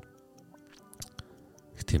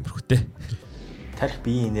их тиймэрхүүтэй. Тарих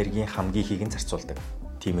биеийн энергийн хамгийн ихийг нь зарцуулдаг.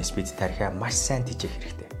 Тиймээс бид тарихаа маш сайн тэжээх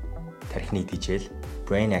хэрэгтэй. Тарихны тэжээл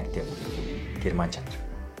Brain Active герман чанар.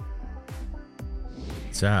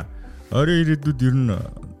 За, орой ирээдүйд ер нь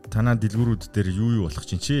танаа дэлгүүрүүд дээр юу болох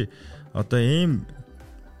чинь чи одоо эм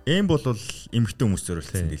бол эмэгтэй хүмүүс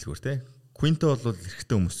зориулсан дэлгүүр те. Quinto бол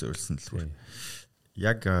эрэгтэй хүмүүс зориулсан дэлгүүр.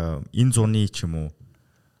 Яг энэ зуны ч юм уу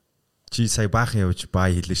чи сая баахан явж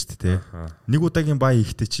бай хэлээ шүү дээ те. Нэг удаагийн бай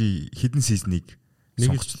ихтэй чи хідэн сизнийг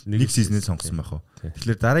нэг сизнээ сонгосон байх уу.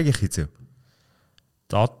 Тэгэхээр дараагийнх хийзээ.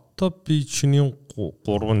 Одоо би чиний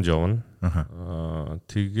 3-нд явна.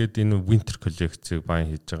 Тэгээд энэ winter collection-ыг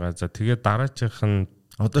байн хийж байгаа. За тэгээд дараагийнх нь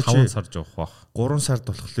одоо 5 сард явах бах. 3 сард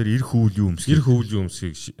болохоор эрх үйл юу өмсгий. Эрх үйл юу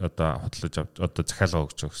өмсгийг одоо хотлож одоо захиалга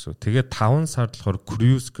өгч байгаа гэсэн. Тэгээд 5 сард болохоор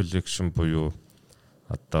cruise collection буюу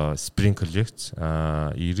одоо spring collection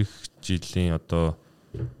ирэх жилийн одоо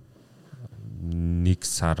 1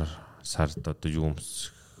 сард одоо юу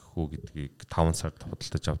өмсөх үү гэдгийг 5 сард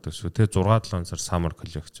худалдаж авдаг шүү. Тэгээ 6-7 сар summer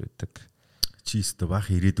collection байдаг. Чист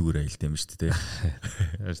баах ирээдүгээр аялт юм шүү дээ.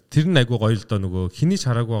 Тэр нь айгу гоё л доо нөгөө хиний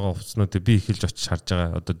хараагүй байгаа хувцснуудыг би эхэлж очиж харж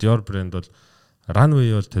байгаа. Одоо Dior брэнд бол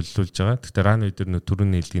runway бол төлөвлөж байгаа. Гэхдээ runway дээр нөө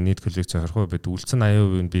түрүүний хэлдэг нийт коллекцийн 20% байдаг. Үлдсэн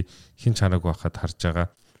 80% нь би хин хараагүй байхад харж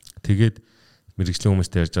байгаа. Тэгээд мэрэгжлийн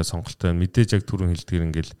хүмүүстэй ярьж байгаа сонголттой мэдээж яг түрүүн хэлдгэр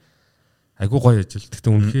ингээл айгу гоё ажил.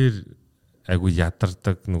 Гэхдээ үнэхээр айгу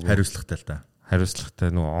ядардаг нөгөө хариуцлагатай л да.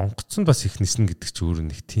 Хариуцлагатай нөгөө онгоцсон бас их нисэн гэдэг чи өөр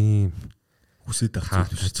нэг тийм хүсээд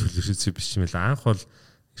авах зүйлэрээс биш юм л анх бол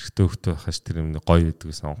эрэгтэй хөвгтэй байхаш тэр юм гоё байдаг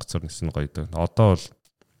гэсэн онгоцор нисэн гоё байдаг. Одоо бол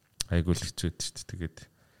айгуул хэцүү байдаг шүү дээ. Тэгээд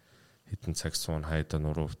хэдэн цаг суун хайдаа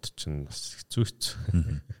нуруу өвт чинь бас хэцүү.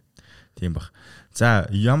 Тийм баг. За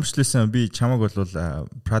ямар ч лсэн би чамаг бол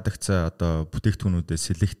product одоо бүтээгдэхүүнүүдээ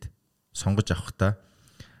select сонгож авахдаа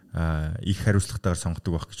их хариуцлагатайгаар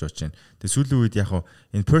сонгодог байх гэж бодож байна. Тэгээ сүүлийн үед яг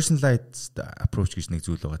энэ personalized approach гэж нэг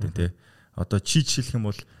зүйл байгаа тийм тий. Одоо чи жишээлх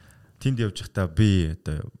юм бол тэнд явж байхдаа би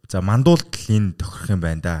одоо за мандуулт энэ тохирох юм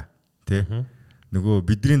байна да тий. Нөгөө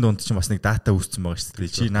бидний дунд чинь бас нэг дата үүссэн байгаа шүү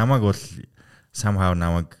дээ. Чи намайг бол somehow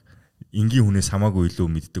намайг энгийн хүнээс хамаагүй илүү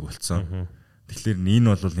мэддэг болцсон. Тэгэхээр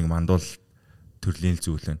энэ бол нэг мандуул төрлийн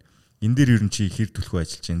зүйл байна. Энэ дээр ер нь чи хэр төлхөө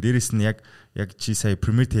ажиллаж байна. Дээрээс нь яг чи сая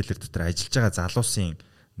Premier Tailor дотор ажиллаж байгаа залуусын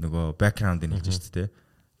нөгөө бэкграундыг хэлж шүү дээ.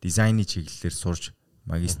 Дизайны чиглэлээр сурж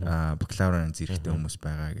бакалаврын зэрэгтэй хүмүүс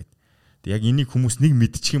байгаа гэдэг. Тэг яг энийг хүмүүс нэг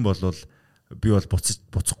мэдчих юм бол би бол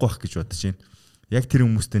буцахгүй байх гэж бодож байна. Яг тэр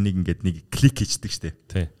хүмүүстэй нэг ингээд нэг клик хийдэг шүү дээ.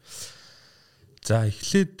 Тий. За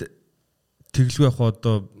эхлээд тэглгүй яг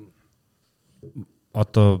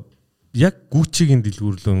одоо яг гүчигийн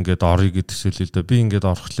дэлгүүрлөө ингээд орё гэдэг төсөөлөл дөө би ингээд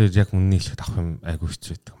орохлоор яг үнний хэлэхэд авах юм айгүй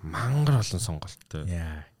хэцүү байдаг. Мангар олон сонголттой.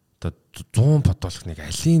 Одоо 100 бодолхныг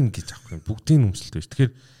алийг гэж авах юм бүгдийн өмсөлт байж.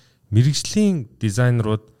 Тэгэхээр мэрэгжлийн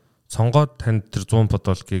дизайнерууд сонгоод танд тэр 100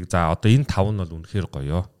 бодолхийг за одоо энэ 5 нь бол үнэхээр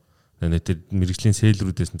гоё. Тэр мэрэгжлийн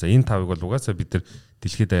сэйлрүүдээс нь за энэ 5-ыг бол угаасаа бид нар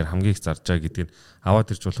дэлхийд даяар хамгийн их зарж байгаа гэдгийг аваад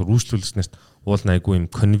ирж болохоор үйлчлүүлэгч нарт уул айгүй юм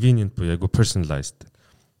convenient буюу айгүй personalized.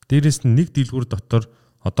 Дээрээс нь нэг дэлгүүр дотор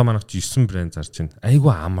одоо манайх 9 брэнд зарж байна.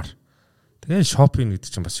 Айгүй амар. Тэгээ шопинг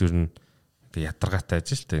гэдэг чинь бас ер нь ядаргаатай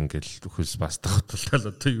ажил шүү дээ. Ингээл хөлс бастах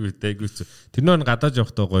хөтөлтөл одоо юу гэдэг айгүй зү. Тэр нөр гадаад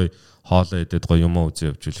явахдаа гоё хоолоо идээд гоё юм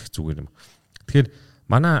үзээ явж үлэх зүгээр юм. Тэгэхээр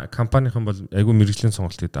манай компанийн бол айгүй мэрэгжлийн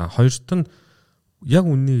сонголт гэдэг. Хоёрт нь яг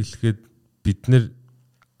үннийг хэлэхэд бид нэр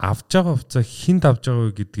авж байгаа хувьцаа хинд авж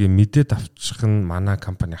байгаа вэ гэдгийг мэдээд авчих нь манай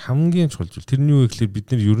компани хамгийн чухал зүйл. Тэрний юу гэхэлээ бид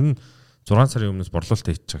нар ер нь 6 сарын өмнөөс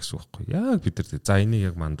борлуулалтаа хийчих гэсэн үг байхгүй. Яг бид нар за энийг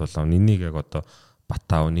яг мандуулав, энийг яг одоо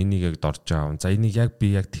батаав, энийг яг дорж аав. За энийг яг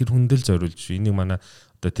би яг тэр хүндэл зориулж шүү. Энийг манай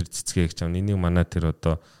одоо тэр цэцгээгч аав, энийг манай тэр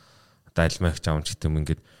одоо альмагч аав ч гэдэг юм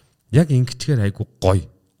ингээд яг ингэчгээр айгу гоё.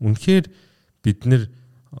 Үнэхээр бид нар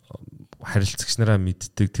харилцагч нараа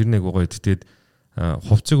мэддэг тэр нэг гоё. Тэгээд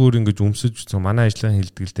хувцыг өөр ингэж өмсөж манай ажлын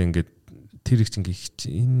хэлдгэлдээ ингээд тэр их чинь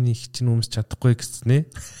энэ их чинь өмсч чадахгүй гэснээ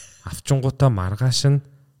авчингуудаа маргааш нь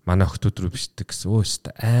манай охтууд руу бичдэг гэсэн. Өөст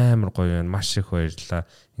амар гоё байна. Маш их баярлалаа.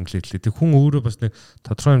 Ингликлээ. Тэг хүн өөрөө бас нэг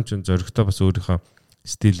тодорхой хэмжээнд зоригтой бас өөрийнхөө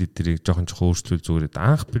стил эдрийг жоохон өөрчлөл зүгээрээ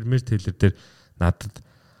анх Premier Tailor дээр надад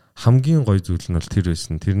хамгийн гоё зүйл нь бол тэр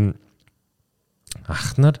байсан. Тэр нь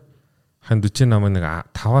ах нар хань 40 намайг нэг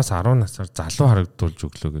 5-аас 10 насаар залуу харагдуулж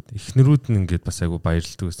өглөө гэдэг. Эхнэрүүд нь ингээд бас айгу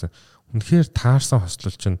баярлдаг гэсэн. Үнэхээр таарсан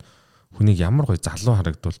хослол чинь хүнийг ямар гоё залуу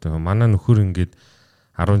харагдуулдаг. Манай нөхөр ингээд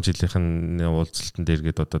 10 жилийнхэн уулзалтан дээр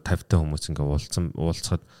гээд одоо 50 та хүмүүс ингээ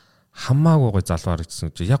уулзахад хамаагүй гоё залуу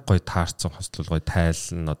харагдсан гэж яг гоё таарсан хослол гоё тайл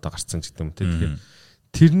нь одоо гарцсан гэдэг юм те. Тэгэхээр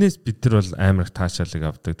тэрнээс бид нар бол амар их таашаалыг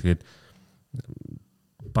авдаг. Тэгээд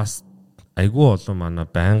бас айгүй олон манай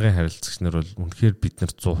байнгын харилцагч нар бол үнэхээр бид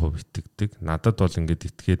нар 100% итгэдэг. Надад бол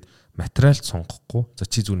ингээд итгээд материалд сонгохгүй. За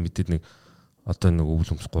чи зүгээр мэдээд нэг одоо нэг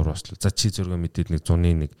өвөл өмс 3 ослол. За чи зургаа мэдээд нэг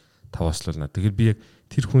 100-ны нэг 5 ослол. Тэгэхээр би яг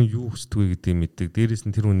тэр хүн юу хүсдэг гэдгийг мэддэг. Дээрээс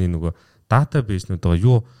нь тэр хүний нөгөө датабейснүүд байгаа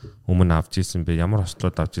юу өмнө авч ийсэн бэ? Ямар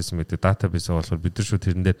ослоод авч ийсэн бэ? Датабейсээ болохоор бид нар шүү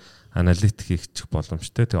тэрэн дээр аналитик хийчих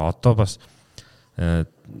боломжтой. Тэгээ одоо бас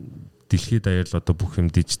дэлхийд даяар л одоо бүх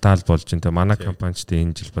юм дижитал болж байна. Тэгээ манай компаничтэй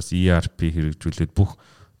энэ жил бас ERP хэрэгжүүлээд бүх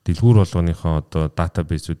дэлгүүр болгоныхоо одоо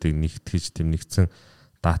датабейсүүдийг нэгтгэж тэм нэгдсэн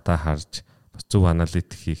дата харж бас зөв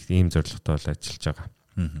аналитик хийх ийм зорилготой бол ажиллаж байгаа.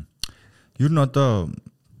 Ер нь одоо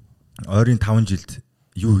ойрын 5 жилд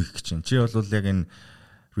юу хийх гэж байна? Чи бол яг энэ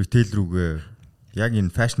retail рүүгээ яг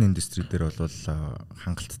энэ fashion industry дээр бол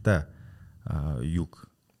хангалттай юг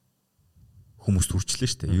хүмүүст хүрчлээ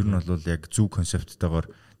шүү дээ. Ер нь бол яг зөв концепттойгоор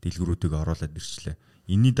дэлгүүрүүдийг оруулаад ирчлээ.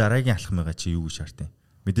 Энийний дараагийн алхмыгаа чи юу гэж шаардیں۔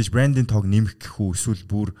 Мэдээж брендийн тоог нэмэх гэх үү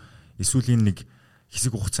эсвэл энэ нэг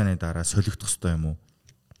хэсэг хугацааны дараа солигдох ёстой юм уу?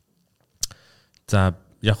 За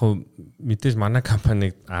яг хөө мэдээж манай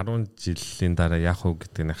компаниг 10 жилийн дараа яг хөө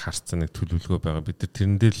гэдэг нэг харцсан нэг төлөвлөгөө байгаа. Бид нар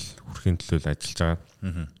тэрэн дээр л хүрэхин төлөө ажиллаж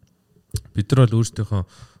байгаа. Бид нар бол өөрсдийнхөө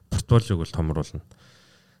портфолиог бол томруулна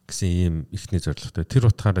гэсэн ийм ихний зорилготой.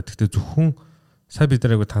 Тэр утгаараа гэхдээ зөвхөн сая бид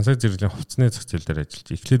нар айгу тансаг зэрэглийн хувцсны зах зээл дээр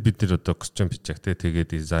ажиллаж. Эхлээд бид нар одоо костюм бичиг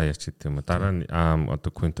тэгээд дизайн яач гэдэг юм. Дараа нь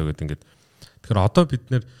одоо квинто гэдэг ингээд. Тэгэхээр одоо бид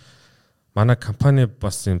нар манай компани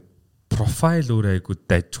бас юм профайл өөр айгу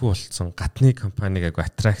дажгүй болсон. Гатны компаниг айгу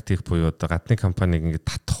аттрактив буюу одоо гатны компаниг ингээд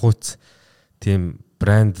татхууц тийм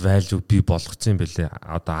брэнд value бий болгоцсон юм бэлээ.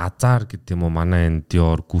 Одоо азар гэдэг юм уу манай энэ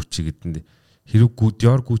Dior, Gucci гэдэг. Хэрэг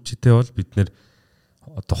Dior, Gucci-тэй бол бид нэр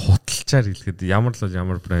одоо худалчаар хэлэхэд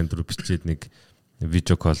ямар брэнд рүү бичээд нэг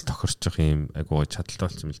видео кол тохирчих юм айгуу чадaltaй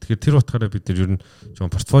болсон мэл. Тэгэхээр тэр утгаараа бид нар ер нь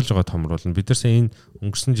жоон портфолиогоо томруулна. Бид нар сая энэ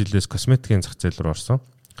өнгөрсөн жилээс косметикийн зах зээл рүү орсон.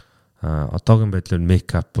 Одоогийн байдлаар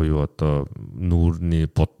мейкап буюу одоо нүүрний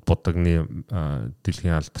будагны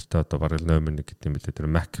дэлхийн алдартай одоо бараг номер 1 гэдэг юм билээ. Тэр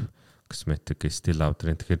MAC косметик, Estee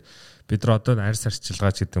Lauder. Тэгэхээр бид нар одоо арьс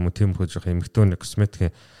арчилгаач гэдэг юм уу тийм хөө жоох эмэгтэйний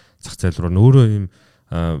косметикийн зах зээл рүү өөрөө ийм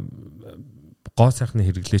гоо сайхны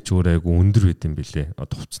хэрэглээч өөр айгу өндөр байд юм билээ.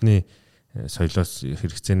 Одоо хувцсны соёлоос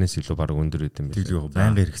хэрэгцээнээс илүү баг өндөр байд юм билээ. Тийм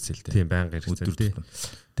байнга хэрэгцээлтэй. Тийм байнга хэрэгцээлтэй.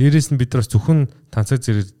 Дээрээс нь бид нараас зөвхөн тансаг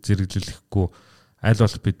зэрэглүүлэхгүй аль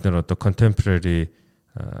болох бид нар одоо contemporary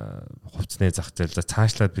хувцсны зах зээл за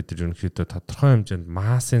цаашлаад бид нар ерөнхийдөө тодорхой хэмжээнд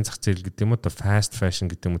массын зах зээл гэдэг юм уу одоо fast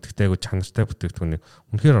fashion гэдэг юм уу тэгтээ айгу чанартай бүтээгдэхүүнийг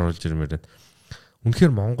үнэхээр оруулж ирмээр байна.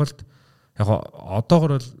 Үнэхээр Монголд яг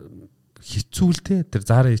одоогор бол хэцүүлтэй тэр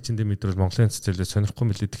Zara H&M мэдрэл Монголын зах зээлээ сонирхгүй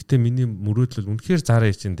мэлээ. Тэгтээ миний мөрөөдөл бол үнэхээр Zara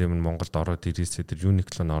H&M нь Монголд ороод ирээсээ тэр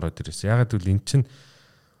Uniqlo нь ороод ирээсээ. Ягаад гэвэл эн чинь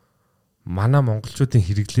манай монголчуудын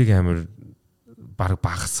хэрэглээг амар баг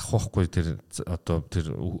багасгах байхгүй тэр одоо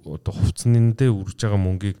хувцснындээ үрж байгаа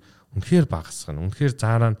мөнгийг үнэхээр багасгах нь. Үнэхээр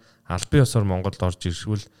Zara нь албан ёсоор Монголд орж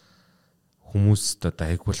иршвэл хүмүүст одоо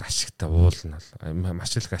айгуул ашигтай уулна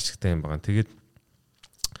маш их ашигтай юм байна. Тэгээд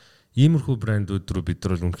иймэрхүү брэндүүд рүү бид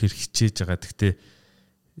нар үнэхээр хичээж байгаа. Гэхдээ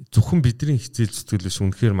зөвхөн бидний хичээж зүтгэлээс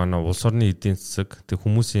үнэхээр манай улс орны эдийн засаг тэг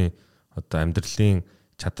хүмүүсийн одоо амьдралын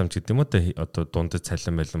чадамж гэдэг юм одоо дундад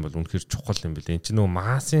цалин байлан бол үнэхээр чухал юм билээ. Энд чинь нөгөө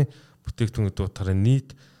массын бүтээгдэхүүн дуутахаар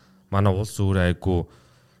нийт манай улс өөрөө айгу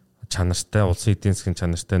чанартай, улсын эдийн засгийн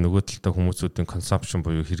чанартай нөгөө талтай хүмүүсүүдийн консумпшн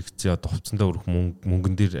буюу хэрэгцээ одоо хувцсандаа өрөх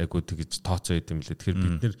мөнгөн дээр айгу тэгж тооцоо идэм билээ. Тэгэхээр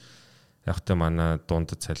бид нэр яг та манай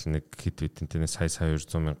дундад цалин нэг хэд үтэн тэнэ сая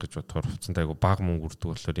 200 мянга гэж бодохоор хувцсанд айгу бага мөнгө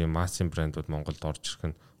өрдөг болохоор ийм массын брэндүүд Монголд орж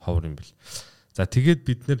ирэх нь ховор юм бэл. За тэгээд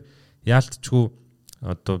бид нэр яалтчгүй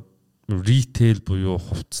одоо ритейл буюу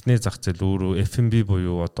хувцсны зах зээл өөрөө F&B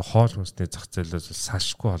буюу одоо хоол хүнсний зах зээлээс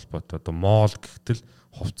салшгүй холбоотой одоо моол гэхтэл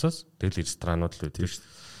хувцас тэгэл ресторанууд л үүдээ шүү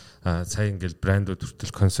дээ. Сая ингээл брэндүүд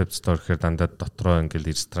хүртэл концепт стор гэхээр дандаа дотроо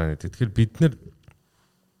ингээл ресторан гэдэг. Тэгэхээр бид нэр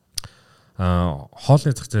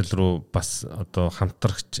хоолны зах зээл рүү бас одоо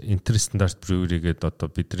хамтрагч Interstandards Brewery гэдэг одоо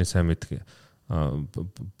бидний сайн мэддэг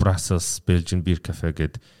Brussels Belgian Beer Cafe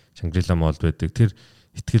гэдэг Shangri-La Mall байдаг. Тэр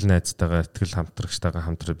итгэл найзтайгаа итгэл хамтрагчтайгаа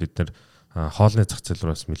хамтраад бид нар хоолны зах зээл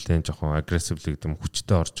руу бас нэлээд жоохон агрессивли гэдэг юм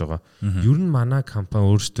хүчтэй орж байгаа. Ер нь манай компани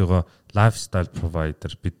өөрсдөө lifestyle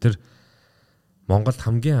provider бид нар Монголд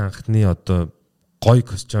хамгийн анхны одоо гоё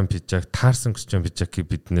костюм пижак, таарсан костюм пижакийг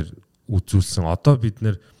бид нэр үзүүлсэн. Одоо бид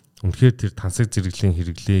нэр үнэхээр тэр тансаг зэрэглийн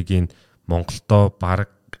хэрэглээг нь Монголдоо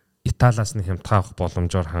бараг Италиас нь хямдхан авах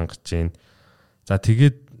боломжоор хангаж байна. За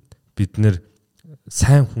тэгээд бид нэр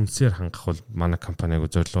сайн хүнсээр хангах бол манай компаниг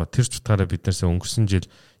зорилго. Тэр ч утгаараа бид нэрсээ өнгөрсөн жил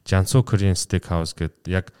Jansu Korean Steakhouse гэдэг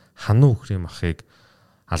яг хануу үхрийн махыг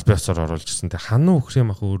албан ёсоор оруулж ирсэн. Тэг хануу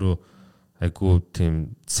үхрийн мах өөрөө айгуу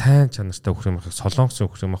тийм сайн чанартай үхрийн махыг солонгосын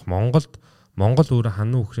үхрийн мах Монгол өөрөө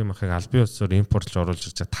хануу үхрийн махыг албан ёсоор импортлж оруулж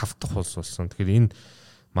ирж 5 дахь улс болсон. Тэгэхээр энэ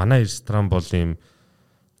манай ресторан бол ийм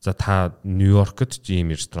за та Нью-Йоркт ч ийм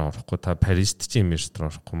ресторан орохгүй, та Парист ч ийм ресторан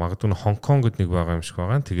орохгүй. Магадгүй Хонконгод нэг байгаа юм шиг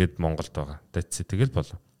байгаа. Тэгээд Монголд байгаа. That's it тэгэл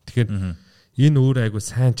болоо. Тэгэхээр энэ өөр айгуу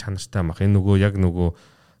сайн чанартай мах. Энэ нөгөө яг нөгөө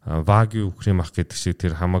Wagyu үхрийн мах гэдэг шиг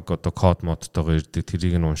тэр хамаг одоо код модтойгоо ирдэг.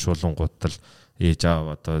 Тэрийг нь уншуулан гутал ээж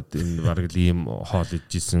аав одоо энэ бараг л ийм хоол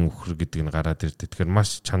идчихсэн үхэр гэдэг нь гараад ирдэг. Тэгэхээр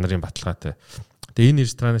маш чанарын баталгаатай. Тэгээ энэ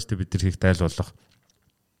ресторанаас бид нар хийх тайл болох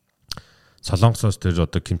солонгосоос тэр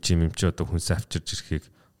одоо кимчи мэмчи одоо хүнсээ авчирж ирэхийг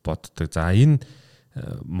боддог. За энэ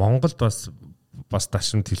Монголд бас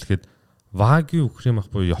дашрамт хэлэхэд Wagyu үхрийн мах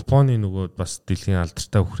буюу Японы нөгөө бас дэлхийн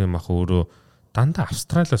алдартай үхрийн мах өөрөө дандаа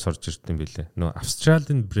Австралиас орж ирдэг юм билээ. Нөгөө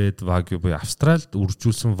Australian bred Wagyu буюу Австралид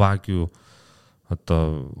үржүүлсэн Wagyu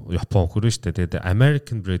одоо Япон үхэр шүү дээ. Тэгээд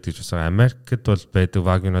American bred гэж байна. Америкт бол байдаг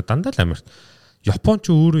Wagyu нь дандаа л Америк. Япон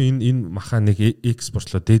ч өөрөө энэ махаа нэг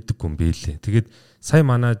экспортлоо дээдэг юм билээ. Тэгээд сая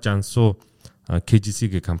манай Jansu KGC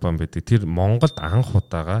гэх компани байдаг. Тэр Монголд анх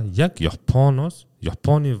удаага яг Японоос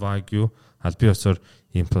Японы Wagyu албан ёсоор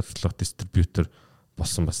импортлох дистрибьютор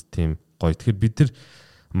болсон бас тийм гоё. Тэгэхээр бид нар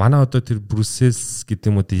манай одоо тэр Brussels гэдэг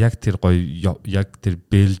юм уу яг тэр гоё яг тэр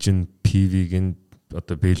Belgian PV-г нь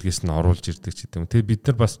одоо Бельгиэс нь оруулж ирдэг ч гэдэг юм. Тэгээ бид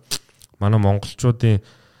нар бас манай монголчуудын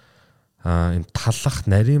энэ талах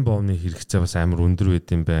нарийн боовны хэрэгцээ бас амар өндөр байд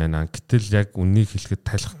юм байна. Гэтэл яг үнийг хэлэхэд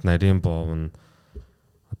талахт нарийн боов нь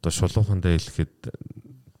одоо шулуухандаа хэлэхэд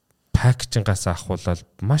пакжингаас ахуулаад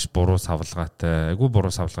маш буруу савлгаатай, айгүй буруу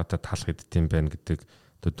савлгаатай талах идэт юм байна гэдэг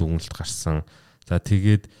одоо дүгнэлт гарсан. За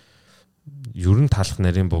тэгээд ер нь талах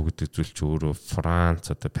нарийн буу гэдэг зүйл чи өөрөө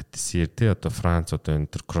Франц одоо патиссер тий одоо Франц одоо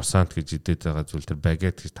энэ төр круассант гэж идээд байгаа зүйл төр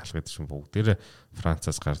багет гэж талах гэдэг чинь бүгдээрээ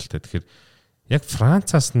Францаас гаралтай. Тэгэхээр яг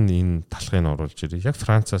Францаас нь энэ талхыг оруулж ирээ. Яг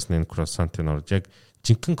Францаас нь энэ круассантыг оруулж яг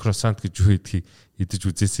жинхэнэ круассант гэж юу гэдгийг идэж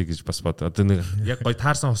үзээсэй гэж бас бод. Одоо нэг яг гоё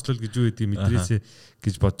таарсан хослол гэж юу гэдгийг мэдрээсэй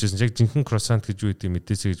гэж бодож байсан. Яг жинхэнэ круассант гэж юу гэдгийг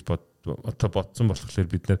мэдээсэй гэж бодсон болохоор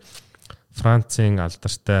бид нэр Францын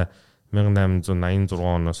алдартай 1886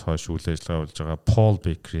 оноос хойш үйл ажиллагаа болж байгаа Paul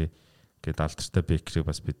Bakery гэдэг алдартай бекерийг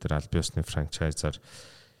бас бид нар аль биесны франчайзаар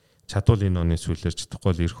чадвал энэ оны сүүлээр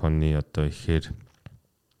чадахгүй л эх оны одоо ихээр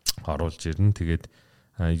оруулж ирнэ. Тэгээд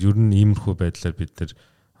ер нь иймэрхүү байдлаар бид нар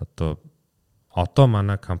одоо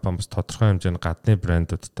манай компани бас тодорхой хэмжээний гадны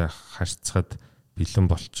брэндүүдтэй харьцахад бэлэн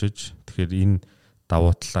болчихж тэгэхээр энэ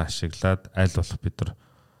давуу талаа ашиглаад аль болох бид нар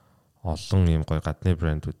олон ийм гоё гадны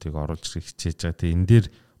брэндүүдийг оруулж ирэх хичээж байгаа. Тэгээд энэ дээр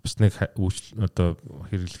бас нэг одоо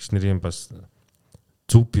хэрэглэгч нарын бас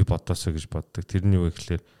зөв бий бодосоо гэж боддог. Тэрний юу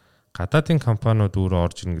гэхээр гадаадын компаниуд өөрөө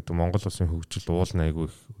орж ирнэ гэдэг Монгол улсын хөгжил уулна айгүй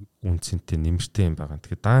үнцэнтэй нэмэртэй юм байгаа.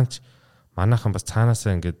 Тэгэхээр даанч манайхан бас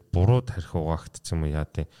цаанаасаа ингээд буруу тарих угаагдсан юм уу яа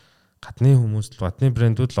тийм гадны хүмүүс л гадны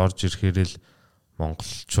брэндүүд л орж ирэхээр л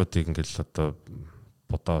монголчуудыг ингээд л одоо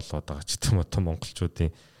бодоо болоод байгаа ч гэдэм одоо монголчуудын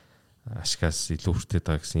ашигаас илүү хүртээд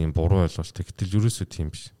байгаа гэсэн юм буруу ойлголт. Гэтэл ерөөсөө тийм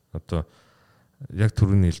биш. Одоо яг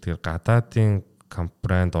түрүүний хэлдгээр гадаадын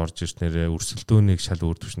брэнд орж ирснээрээ өрсөлдөөнийг шал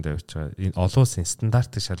өөр түвшинд тавьж байгаа. Энэ олон улсын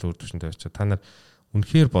стандартыг шал өөр түвшинд тавьж байгаа. Та нар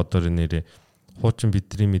үнэхээр бодоор нэрээ хуучин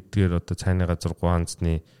бидний мэдгээр одоо цайны газар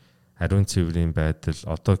гуанзны ариун цэврийн байдал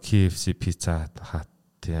одоо KFC пицца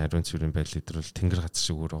хатын ариун цэврийн байдал идэрвэл тэнгэр газар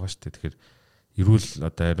шиг өөр байгаа шүү дээ. Тэгэхээр эрүүл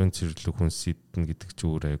одоо ариун цэвэрлэг хүнс идэнэ гэдэг чинь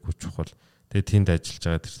өөр айгуу чухал. Тэгээ тэнд ажиллаж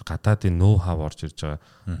байгаа тэр гадаадын ноу хав орж ирж байгаа.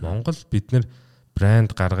 Монгол бид нар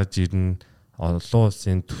брэнд гаргаж ирнэ олон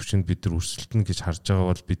улсын төвшөнд бид нар өрсөлдөнө гэж харж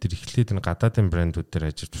байгаа бол бид нар эхлээд энэ гадаадын брэндүүд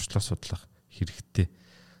дээр ажиллаж туршлага судлах хэрэгтэй.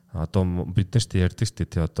 Одоо бид нарт ярьдаг шүү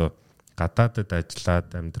дээ тий одоо гадаадад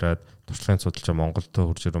ажиллаад амьдраад туршлагын судалж Монголд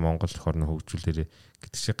хурж ирээ Монгол эх орны хөгжүүлээрээ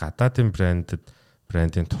гэдэг шиг гадаадын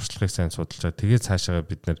брендийн туршлагыг сайн судалж байгаа. Тэгээд цаашаа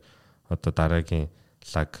бид нар одоо дараагийн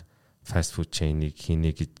лаг фаст фуд чейнийг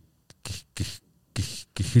хийнэ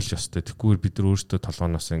гихэлж өстой. Тэгвэл бид нар өөрсдөө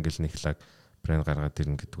толгооноос ингээл нэг лаг брэнд гаргаад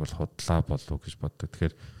ирнэ гэдэг бол худлаа болов гэж боддог.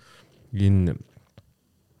 Тэгэхээр энэ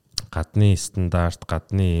гадны стандарт,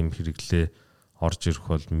 гадны юм хэрэглээ орж ирэх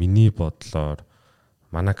бол миний бодлоор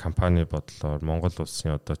манай компани бодлоор Монгол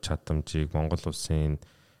улсын одоо чадамжийг, Монгол улсын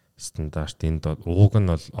стандарт энд ууг нь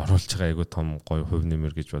бол оруулж байгаа айгүй том гоё хувь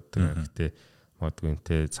нэмэр гэж боддог. Гэхдээ магадгүй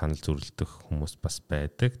энтэй санал зүрэлдэх хүмүүс бас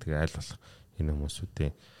байдаг. Тэгээ аль болох энэ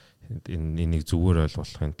хүмүүсүүдийн энийг зүгээр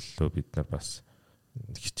ойлгуулахын төлөө бид нар бас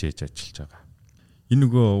хичээж ажиллаж байгаа. Энэ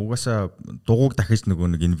нөгөө угаасаа дугуйг дахиж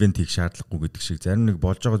нөгөө нэг инвент хийх шаардлагагүй гэдэг шиг зарим нэг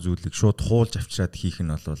болж байгаа зүйлийг шууд хуулж авчираад хийх нь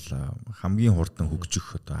бол хамгийн хурдан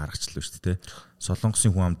хөгжих одоо аргачлал шүү дээ.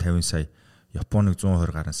 Солонгосын хүн ам 50 сая, Японыг 120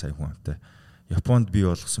 гаруй сая хүн амтай. Японд бий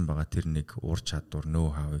болгосон байгаа тэр нэг ур чадвар, нөө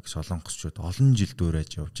хавыг солонгосчууд олон жил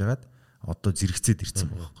дуурайж явж байгаад одоо зэрэгцээд ирсэн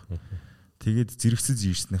байгаа юм. Тэгээд зэрэгцэж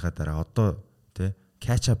ирснийхаа дараа одоо тий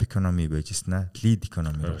catch up economy байж гиснэ, lead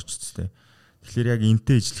economy орчихсон тий. Тэгэхээр яг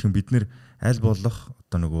энтэй ижилхэн бид нэр аль болох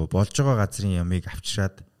одоо нөгөө болж байгаа газрын ямыг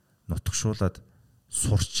авчираад нутгшуулаад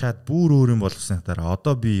сурчаад бүр өөр юм болгосны дараа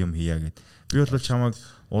одоо би юм хийя гэд. Би бол чамайг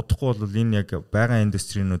удахгүй бол энэ яг байгаа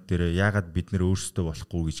индустринууд дээр яагаад бид нэр өөрсдөө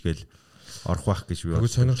болохгүй гэж гээл орох байх гэж би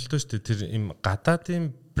бодсон. Сонирхолтой шүү дээ. Тэр им гадаадын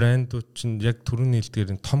брэндүүд чинь яг түрүүний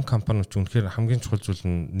хэлдгээр энэ том компаниуд ч үнэхээр хамгийн чухал зүйл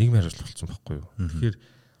нь нийгмийн хариуцлага болсон байхгүй юу. Тэгэхээр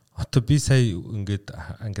одоо би сая ингээд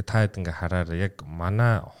таад ингээ хараараа яг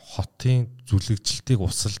манай хотын зүлэгжилтийг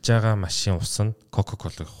усалж байгаа машин усан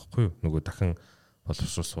Coca-Cola гэхгүй юу. Нөгөө дахин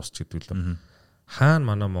боловсруулах ус гэдэг л хаана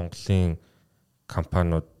манай Монголын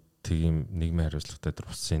компаниуд тийм нийгмийн хариуцлагатай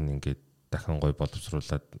тэр усын ингээд дахин гой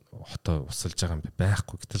боловсруулад хотоо усалж байгаа юм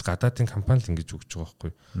байхгүй. Гэтэл гадаадын компани л ингэж өгч байгаа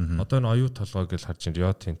байхгүй. Одоо энэ оюу толгой гэж харж ин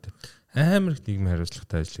Риотинт амар их нийгмийн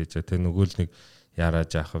хариуцлагатай ажил хийж байгаа. Тэгээ нөгөө л нэг яраа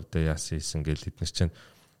жаахав дэ яасан хийсэн гэл эднэр чинь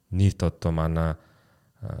нийт одоо манай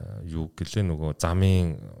юу гэлээ нөгөө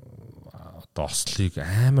замын одоо ослыг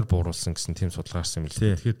амар бууруулсан гэсэн тийм судалгаарсан юм л.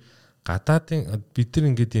 Тэгэхээр гадаадын бид нар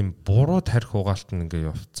ингээд ийм буруу тарих угаалт нь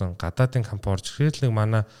ингээд явцсан. Гадаадын компани орж ирэхэд л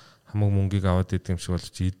манай хамаг мөнгийг аваад идэм шиг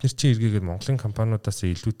болж эднэр чинь эргээгээд Монголын компаниудаас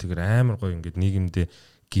илүүтэйгээр амар гоё ингээд нийгэмдээ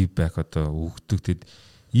give back одоо өгдөг. Тэгэд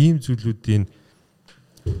ийм зүйлүүдийн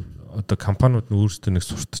одоо компаниуд нь өөрсдөө нэг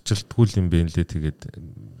сурталчилтгүй юм бэ нэлээ. Тэгээд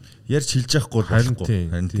ярьж хэлж яахгүй болохгүй.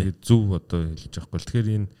 Тэгээд зөв одоо хэлж яахгүй. Тэгэхээр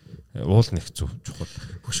энэ уул нэг чухал.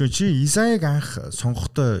 Хөшөө чи Изаяг анх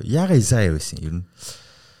сонгохдоо яага Изая байсан ер нь?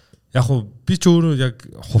 Яг уу би ч өөрөө яг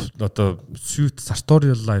одоо suit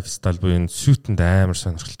sartorial lifestyle буюу энэ suit-энд амар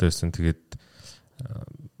сонирхолтой байсан. Тэгээд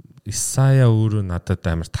Исая өөрөө надад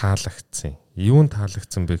амар таалагдсан. Юунд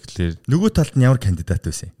таалагдсан бэ гэхээр нөгөө талд нь ямар кандидат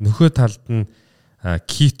байсан? Нөхөө талд нь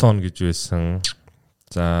Keaton гэж байсан.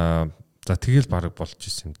 За тэгэл баг болж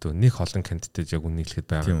исэн юм дөө. Нэг олон кандидат яг үнийг хэлэхэд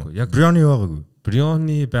байгаагүй. Яг Brioni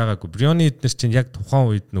байгаагүй. Brioni эднэр чинь яг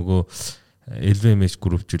тухайн үед нөгөө LVMH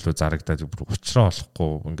group жилөө зарагдаад уучраа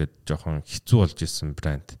олохгүй ингээд жоохон хэцүү болж исэн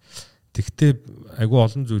брэнд. Тэгтээ айгүй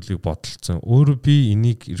олон зүйлийг бодолцсон. Өөрөө би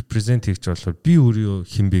энийг represent хийж болохоор би өөрөө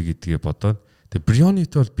хинбэ гэдгээ бодоод тэгээ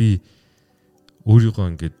Brioni-тэй бол би өөрийгөө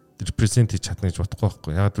ингээд represent хийж чадна гэж бодохгүй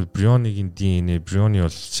байхгүй. Яг л Brioni-гийн DNA, Brioni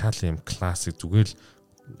бол шал юм классик зүгээр л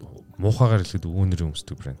муухагаар хэлэхэд өвөнөр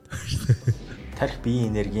өмсдөг брэнд. Тарих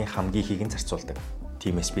биеийн энергийн хамгийн ихийг нь зарцуулдаг.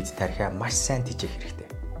 Тиймээс бид тарихаа маш сайн тэжээх хэрэгтэй.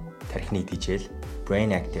 Тарихны тэжээл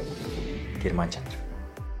Brain Active герман чанар.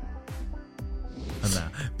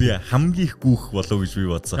 Би хамгийн их гүүх болов гэж би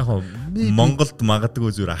бодсон. Монголд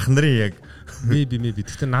магадгүй зүгээр ах нарын яг би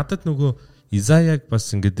гэхдээ надад нөгөө Изаяг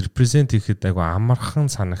бас ингээд represent хийхэд айгу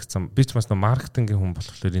амархан санагдсан. Би ч бас нөгөө маркетингийн хүн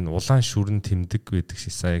болохоор энэ улаан шүрэн тэмдэг байдаг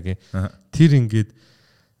ш Изаягийн. Тэр ингээд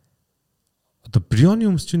одоо Brioni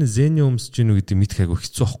өмсч гинэ, Zeni өмсч гинэ гэдэг мэдэх айгу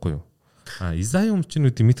хэцүү байхгүй юу? Изая өмсч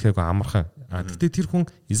гинэ гэдэг мэдэх айгу амархан. Гэхдээ тэр хүн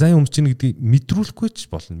Изая өмсч гинэ гэдгийг мэдрүүлэхгүй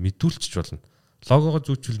ч болно, мэдүүлчих болно. Логогоо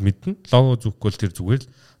зүүчвэл мэднэ. Лого зүүхгүй л тэр зүгээр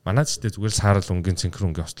л манайд ч тэ зүгээр саарал өнгийн цэнхэр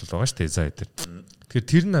өнгийн ослол байгаа ш тэ Изая тэр. Тэгэхээр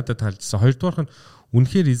тэр нь надад таалжсан. Хоёрдугаарх нь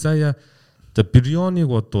үнэхээр Изая Brioni-г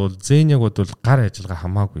бодвол, Zeni-г бодвол гар ажиллагаа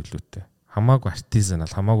хамаагүй илүүтэй. Хамаагүй артизанал,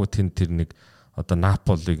 хамаагүй тэр нэг одоо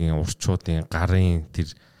Наполигийн урчуудын гарын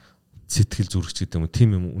тэр сэтгэл зүрхч гэдэг юм уу, тийм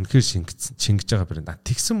юм үнэхээр шингэж байгаа брэнд.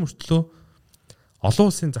 Тэгсэн мөртлөө олон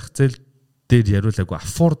улсын зах зээл дээр яриул айгу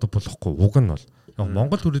affordable болохгүй уг нь бол яг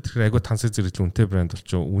Монгол төрөд ихээр айгу тансаг зэрэгл үнэтэй брэнд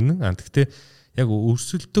болчихоо үнэн. Гэхдээ яг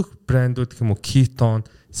өрсөлдөх брэндүүд гэх юм уу, Keaton,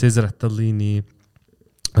 Cesar Attalini,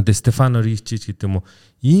 Stefano Ricci гэдэг юм уу,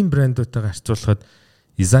 ийм брэндүүдтэйгээ харьцуулахад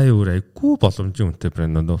Isaya өөр айгу боломжийн үнэтэй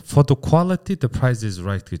брэнд. For the quality the price is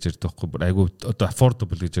right гэж ярьдаг байхгүй. Айгу одоо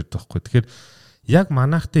affordable гэж ярьдаг байхгүй. Тэгэхээр яг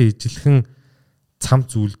манайхтай ижилхэн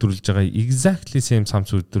цамц үйлдвэрлэж байгаа exactly same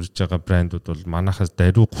цамц үйлдвэрлэж байгаа брэндүүд бол манайхаас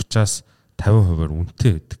даруй 30-аас 50%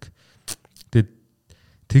 үнэтэй байдаг.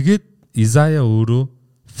 Тэгээд Isaya өөрөө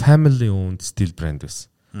family owned steel брэнд байсан.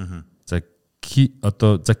 За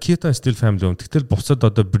Keaton steel family owned. Тэгтэл бусад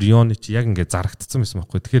одоо Brioni чи яг ингээд зарагдсан байсан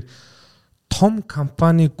байхгүй. Тэгэхээр том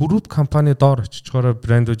компани, group компани доор очичгоор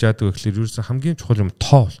брэндүүд яадаг вэ гэхээр ерөөсөн хамгийн чухал юм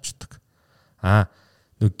тоо болчдөг.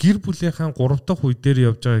 Гэр бүлийнхэн 3 дахь үе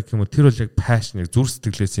дээр явж байгаа гэх юм уу, тэр бол яг passion, зүрх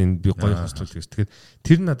сэтгэлээс энэ би гоё хослол гэж. Тэгэхээр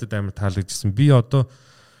тэр надад амар таалагдчихсан. Би одоо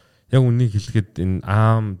яг үнийг хэлэхэд энэ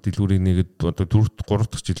аам дэлгүүрийг нэгэд одоо 3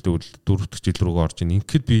 дахь жил рүүгээ орж ийн.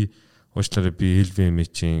 Ингээд би уучлаарай би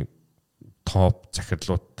LVMH-ийн топ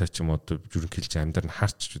захирлуудтай ч юм уу ерөнхийлж амьдар нь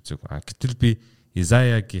харч үзег. Гэтэл би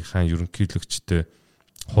Isaya-гийнхаа ерөнхийлөгчтэй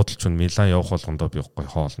худалч нь Милан явах болгондоо би гоё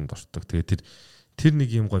хоолнд ордог. Тэгээд тэр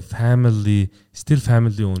нэг юм гоё family, still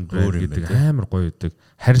family owned brand гэдэг амар гоё байдаг.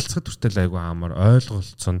 Харилцах төртөл айгу амар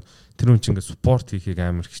ойлголцсон. Тэр хүн чинь ингээд support хийхийг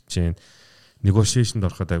амар хичээн. Negotiation-д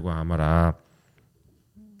ороход айгу амар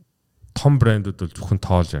том брэндүүд бол зөвхөн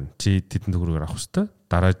тоолж байна. Чи тэдэн төгрөгөөр авах хэрэгтэй.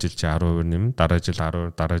 Дараа жил чи 10% нэмнэ, дараа жил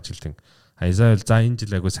 10%, дараа жил тийм. Isaya бол за энэ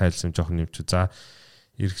жил айгу сайлсан жоохон нэмч. За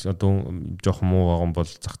ирэх одоо жоохон муу байгаа бол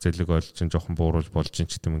зах зээлийг ойлгож чинь жоохон бууруулж болж чинь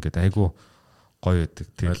ч гэдэм ингээд айгу гоё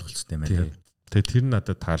байдаг. Ойлголцтой юм байна. Тэгээд тэр нь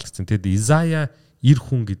надад таалагдсан. Тэгэд Isaya ир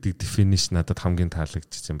хүн гэдэг definition надад хамгийн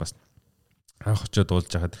таалагдчихсан бас. Анх очиод уулж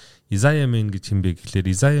хахад Isaya man гэж хэмбэ гэхлээр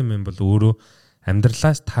Isaya man бол өөрөө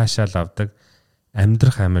амьдралаас таашаал авдаг,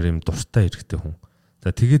 амьдрах амар юм дуртай эрэгтэй хүн.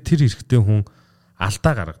 За тэгээд тэр эрэгтэй хүн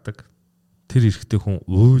алдаа гаргадаг. Тэр эрэгтэй хүн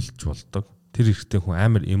уйлж болдог. Тэр эрэгтэй хүн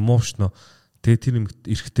амар emotional. Тэгээд тэр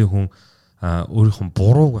эрэгтэй хүн өөрийнх нь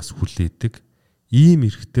бурууг бас хүлээдэг. Ийм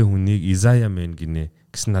эрэгтэй хүнийг Isaya man гинэ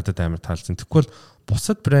гэсэн надад амар таалсан. Тэгвэл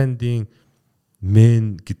бусад брендийн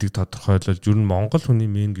мен гэдэг тодорхойлол ер нь Монгол хүний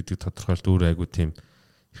мен гэдэг тодорхойлолт өөр айгу тийм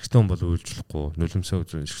эрэгтэй хүн бол уйлжлахгүй, нулимсаа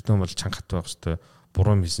эрэгтэй хүн бол чангат байх хэвээр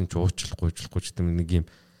буруу хийсэн ч уучлахгүй гэдэг нэг юм.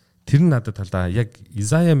 Тэр нь надад талаа яг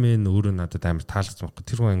Isaya man өөрөө надад амар таалагдсан байхгүй.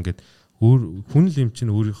 Тэр хүн ингээд хүн л юм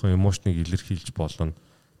чинь өөрийнхөө эмоцныг илэрхийлж болно.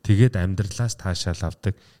 Тэгээд амьдралаас таашаал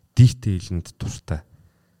авдаг, detail-нд дуртай.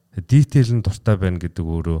 Detail-нд дуртай байна гэдэг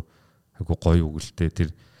өөрөө айгу гоё үгэлтэй. Тэр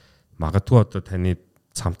магадгүй одоо таны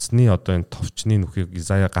цамцны одоо энэ товчны нүхийг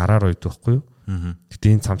Isaya гараар ойд байхгүй юу?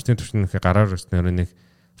 Гэтэ энэ цамцны товчны нүхийг гараар ойсноор нэг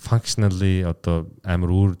functionally одоо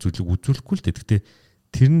амар өөр зүйлийг үзүүлэхгүй л дээ. Гэтэ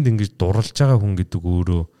тэрэнд ингэж дурлж байгаа хүн гэдэг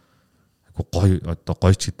өөрөө айгу гоё одоо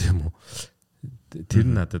гоё ч гэдэг юм уу. Тэр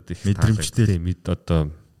надад их мэдрэмжтэй мэд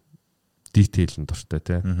одоо detail-ын дуртай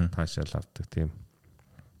тий. Таашаал авдаг тийм.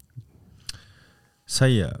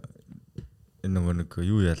 Сая нэг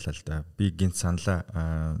юу яалаа л да. Би гинт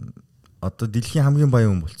саналаа. Одоо дэлхийн хамгийн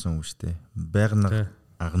баян хүн болсон юм шүү дээ. Байгаль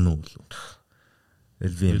агнуу л.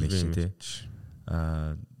 LVM шүү дээ.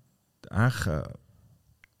 Анх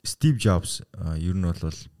Стив Джобс ер нь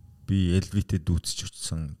бол би LV-тэй дүүцэж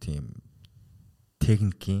очсон тийм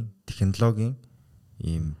технологийн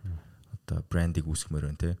ийм одоо брендийг үүсгэмээр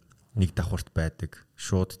байна те. Нэг давхарт байдаг,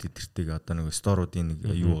 шууд тэтэрдэг одоо нэг сторуудын нэг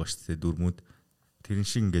юу байгаа шүү дээ дөрмүүд. Тэрэн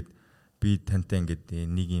шиг ингээд би тантай ингээд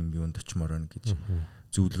нэг юм юунд очимоор байна гэж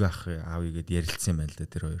зөвлөгөө аавь гээд ярилцсан юм байна л да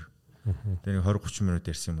тэр хоёр. Тэр 20-30 минут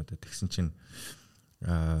ярьсан юм уу да. Тэгсэн чинь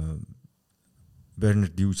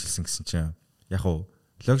Бернард юу хэлсэн гэсэн чинь яг уу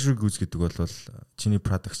luxury goods гэдэг бол чиний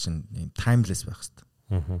product чинь timeless байх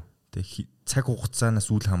хэрэгтэй. Тэгээ цаг хугацаанаас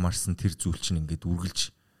үл хамаарсан тэр зүйл чинь ингээд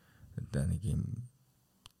үргэлж нэг юм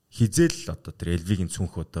хизээл одоо тэр LV-ийн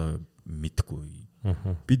цүнх одоо мэдгүй.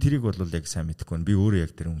 Би тэрийг бол яг сайн мэдэхгүй байна. Би өөрөө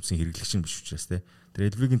яг тэр үндсэн хэрэглэгч нь биш учраас те.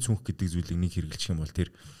 Тэр LV-ийн цүнх гэдэг зүйлийг нэг хэрэглэх юм бол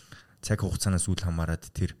тэр цаг хугацаанаас үл хамааран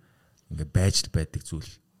тэр ингээд байж байдаг зүйл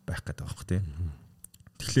байх гэдэг байгаа хөөх те.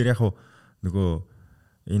 Тэгэхээр яг нөгөө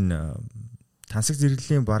энэ тансаг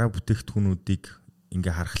зэрэглэлийн бараа бүтээгдэхүүнүүдийг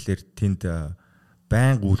ингээ харахаар тэнд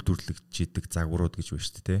байнга үйлдвэрлэж идэг загварууд гэж байна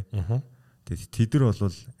шүү дээ. Тэгээд тэд нар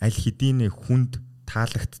бол аль хэдийн хүнд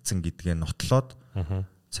таалагдсан гэдгээ нотлоод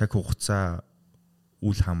цаг хугацаа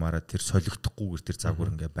үл хамааран тэр солигдохгүйгээр тэр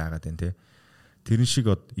загвар ингээ байгаад байна те. Тэрэн шиг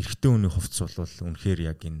эрэгтэй хүний хувцс бол үнэхээр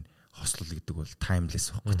яг энэ хослол гэдэг бол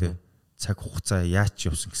timeless байхгүй те. Цаг хугацаа яач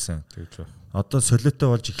явсан гэсэн. Одоо солиотой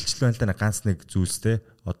болж эхэлчихлээ байна л да ганц нэг зүйлстэй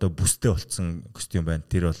одоо бүстэй болцсон костюм байна.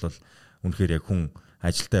 Тэр бол үнэхээр яг хүн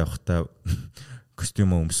ажилдаа явахдаа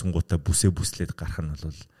костюмөө өмсөнгуудаа бүсээ бүслээд гарах нь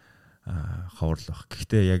бол ховрол баг.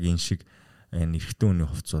 Гэхдээ яг энэ шиг энэ эрэгтэй хүний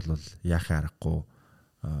хувцс бол яахаа аргагүй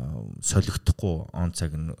солигдохгүй он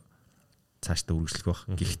цаг нь цаашдаа үргэлжлэх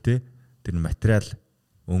баг. Гэхдээ тэр материал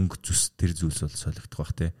өнгө зүс тэр зүйлс бол солигдох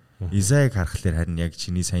баг те. Изаиг харахаар харин яг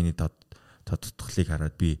чиний саяны тодтолцоолыг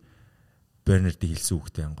хараад би Бернардийн хэлсэн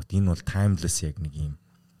үгтэй ангууд энэ бол timeless яг нэг юм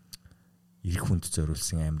эрх хүнд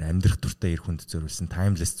зориулсан амар амьдрах дуртай эрх хүнд зориулсан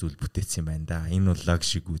timeless зүйл бүтээсэн юм байна да. Энэ бол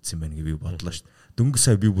luxury goods юм байна гэж би бодлоо шүү дээ. Дөнгөж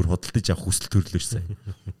сая би бүр худалдаж авах хүсэл төрлөө шүү сая.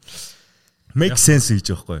 Make sense гэж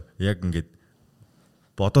байхгүй. Яг ингээд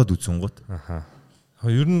бодоод үзсэн гут. Аха.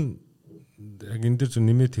 Ер нь яг энэ дээр зөв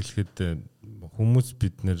нэмээд хэлэхэд хүмүүс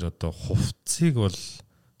бид нэр одоо хувцсыг бол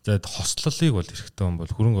зайд хослолыг бол эрэхтэй хүн бол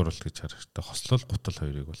хөрөнгө оруулалт гэж харах хэрэгтэй. Хослол гутал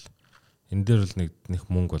хоёрыг бол энэ дээр бол нэг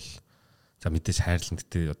мөнгө бол за мэдээж хайрлан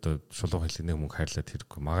гэдэг одоо шулуу хэлэх нэг мөнгө хайрлаад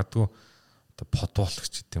хэрэггүй. Магадгүй одоо подволч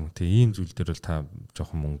гэдэг юм. Тэгээ ийм зүйл дээр бол та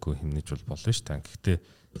жоохон мөнгө хэмнэж бол болно шүү дээ. Гэхдээ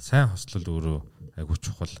сайн хослол өөрөө айгуу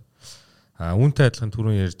чухал. Үүнтэй адилхан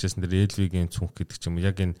түрүүн ярьжсэн дээр LV-ийн цүнх гэдэг ч юм уу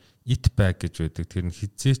яг энэ it bag гэж байдаг. Тэр нь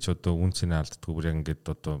хизээч одоо үн цэнэ алддаггүй бүр яг ингээд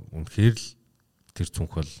одоо үнэхээр л тэр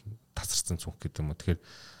цүнх бол тасарсан цүнх гэдэг юм уу. Тэгэхээр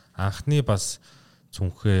анхны бас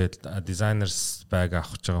цүнхээ designers bag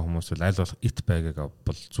авах гэж байгаа хүмүүс бол аль болох it bag-ыг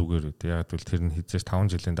авбал зүгээр үү. Яг гэвэл тэр нь хизээч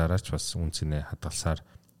 5 жилийн дараач бас үн цэнэ хадгалсаар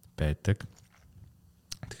байдаг.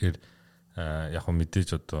 Тэгэхээр яг хөө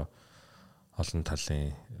мэдээж одоо олон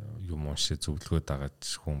талын юм уншиж зөвлөгөө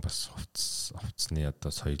дагаж хүн бас хувцсны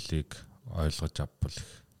одоо соёлыг ойлгож авбал их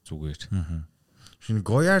зүгээр. Шинэ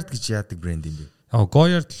Goyard гэж яадаг брэнд юм бэ?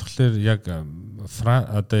 Goyard болохоор яг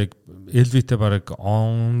одоо яг LV-тэй бараг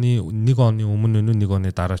нэг оны өмнө нэг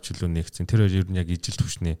оны дараа ч илүү нэгцэн. Тэр хоёр ер нь яг ижил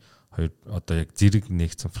түвшний хоёр одоо яг зэрэг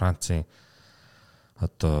нэгцэн Францын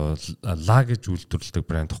одоо ла гэж үйлдвэрлэдэг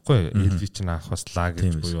брэнд гэхгүй. LV чинь анх бас ла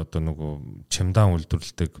гэж буюу одоо нөгөө чемдан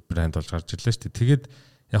үйлдвэрлэдэг брэнд болж гарч ирлээ шүү дээ. Тэгээд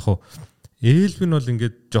яг хуу LV нь бол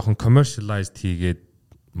ингээд жоохон commercialized хийгээд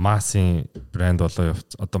массын брэнд болоо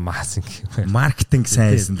явц одоо массын маркетинг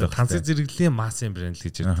сайн хийсэн л тансаг зэрэглэлийн массын брэнд л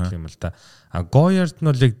гэж ярьдаг юм л да. Goyard нь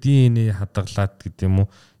бол яг DNA хадгалаад гэдэг юм уу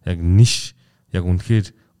яг ниш яг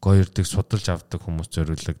үнэхээр Goyard-ыг судалж авдаг хүмүүс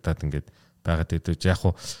зориулагдаад ингээд байгаад идэв. Яг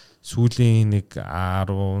хуу сүүлийн нэг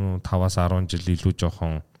 15-аас 10 жил илүү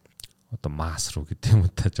жоохон одоо масс руу гэдэг юм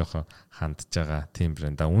уу та жоохон хандж байгаа тийм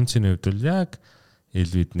брэнд. Үн цэний хувьд бол яг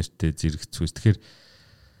LV нэртэй зэрэгцүүс. Тэгэхээр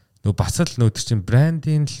нөгөө бас л нөгөө чинь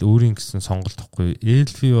брендийн л өөрийн гэсэн сонголт тохгүй.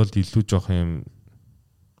 LV бол илүү жоох юм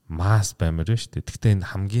масс баймаар байна шүү дээ. Гэхдээ энэ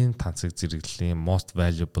хамгийн тансаг зэрэглэлийн most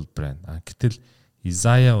valuable brand. Гэтэл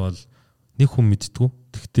Isaiah бол нэг хүн мэдтгүү.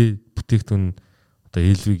 Гэхдээ бүтээгдэхүүн одоо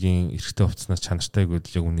LV-гийн эрхтэй хувцснаас чанартай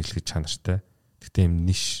гэдэл яг үнэлэхэд чанартай. Гэхдээ юм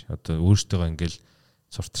ниш одоо өөртөө ингээл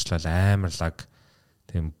сурталчлал амар лаг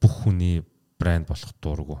тийм бүх хүний брэнд болох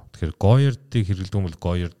дурггүй. Тэгэхээр Goyard-ыг хэрэглэдэг юм бол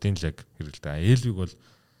Goyard-ийн л яг хэрэглэдэг. Elvig бол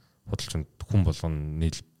худалчин хүн болгоно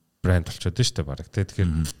нийл брэнд болчиход байна шүү дээ баг.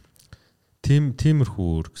 Тэгэхээр тиймэрхүү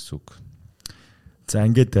өөр гэсэн үг. За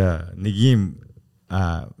ингээд нэг ийм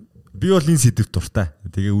би бол энэ сэдвт дуртай.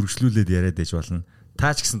 Тэгээ үргэлжлүүлээд яриад байж болно.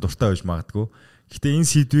 Та ч гэсэн дуртай байж магадгүй. Гэхдээ энэ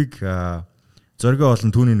сэдвийг зоригоо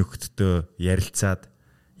болон түүний нөхөдтэй ярилцаад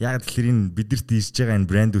яг тэгэхээр энэ бидэрт ирж байгаа энэ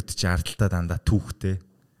брэндүүд чи ардталтаа дандаа түүхтэй.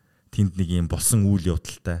 Тэнд нэг юм болсон үйл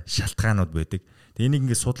явдалтай шалтгаанууд байдаг. Тэгээ энийг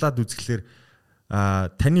ингээд судлаад үзэхлээр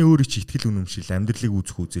таны өөрийн чи ихтгэл үнэмшил амьдралыг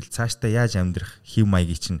үүсэх үзэл цаашдаа яаж амьдрах хэв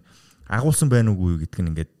маягийг чинь агуулсан байна уугүй гэдг нь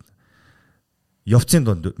ингээд явцын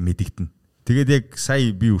донд мэдэгдэнэ. Тэгээд яг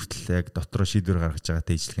сая би хүртэл яг дотроо шийдвэр гаргаж байгаа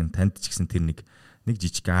тэжлэх нь танд ч гэсэн тэр нэг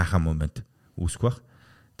жижиг ааха момент үүсэх бах.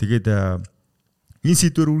 Тэгээд энэ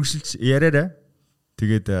сэдвэр үргэлжилж яриараа.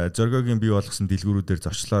 Тэгээд зоригогийн бий болгосон дэлгүүрүүдээр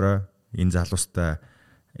зочлоорой. Энэ залуустай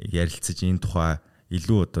ярилцаж энэ тухай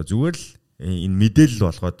илүү одоо зүгээр л энэ мэдээлэл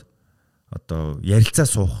болгоод одоо ярилцаа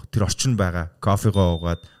суух тэр орчин байгаа кофегоо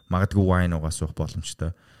уугаад магадгүй вайн уугаа суух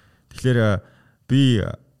боломжтой. Тэгэхээр би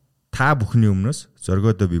та бүхний өмнөөс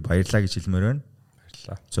зоригодоо би баярлаа гэж хэлмээр байна.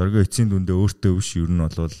 Баярлаа. Зоригоо эцсийн дүндээ өөртөө биш ер нь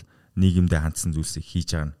бол нийгэмдээ хандсан зүйлсийг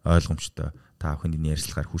хийж байгаа нь ойлгомжтой. Та бүхэнд энэ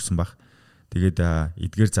ярилцлагаар хүрсэн баг. Тэгээд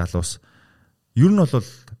эдгээр залуус ер нь бол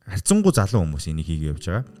харьцангуй залуу хүмүүс энийг хийгээ явж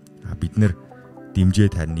байгаа. Бид нэр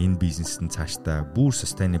дэмжээд харин энэ бизнест нь цаашдаа бүр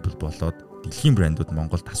sustainable болоод дэлхийн брэндүүд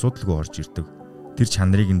Монголд асуудалгүй орж ирдэг. Тэр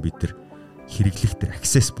чанарыг нь бид нар хэрэглэх тэр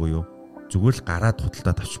access буюу зүгээр л гараад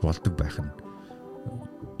худалдаад авч болдог байх нь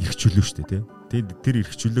эрх чөлөө шүү дээ, тий. Тэр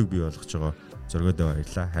эрх чөлөөг бий болгож байгаа зоригодоо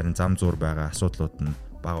баярлаа. Харин зам зуур байгаа асуудлууд нь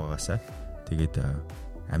бага багасаа. Тэгээд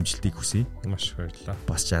амжилтыг хүсье. Маш баярлалаа.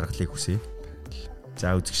 Бас жаргалыг хүсье.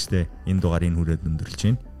 За үзэгчдээ энэ дугаарыг хүрээд өндөрлж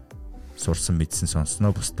байна. Сурсан мэдсэн сонсноо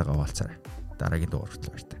бусдаагаа хуваалцаарай. Дараагийн дугаар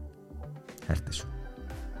хүртэл баяртай. Хайртай шүү.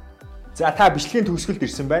 За та бичлэгийн төгсгөлд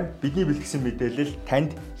ирсэн байна. Бидний бэлтгэсэн мэдээлэл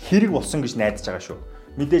танд хэрэг болсон гэж найдаж байгаа шүү.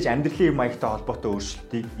 Мэдээж амьдралын маягтай холбоотой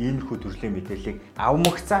өөрчлөлтийг иймэрхүү төрлийн мэдээллийг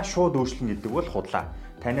авмагцаа шууд өөрчлөн гэдэг бол худлаа.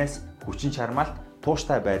 Танаас хүчин чармаалт,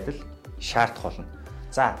 тууштай байдал шаардах болно.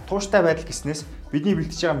 За, тууштай байдал гэснээс бидний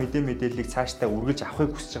бэлтэж байгаа мэдээллийг цаашдаа үргэлж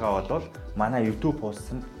авахыг хүсэж байгаа бол манай YouTube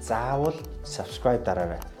хуудсанд заавал subscribe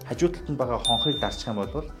дараарай. Хажуу талд нь байгаа хонхыг дарчих юм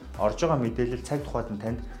бол орж байгаа мэдээлэл цаг тухайд нь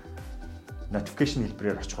танд notification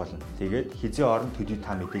хэлбэрээр очих болно. Тэгээд хизээ орон төдий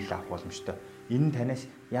та мэдээлэл авах боломжтой. Энэ нь танаас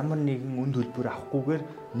ямар нэгэн үн төлбөр авахгүйгээр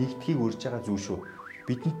нэгдхийг урьж байгаа зүйл шүү.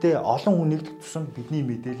 Бидэнтэй олон хүн нэгдэх тусам бидний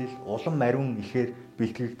мэдээлэл улам мариун ихээр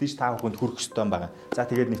бэлтгэгдэж та бүхэнд хүрэх ёстой юм байна. За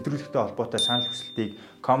тэгээд нэвтрүүлэгтэй холбоотой санал хүсэлтийг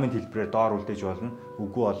комент хэлбэрээр доор үлдээж болно.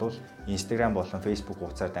 Үгүй болвол Instagram болон Facebook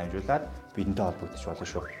хуудасаар дамжуулаад бидэнтэй холбогдож болно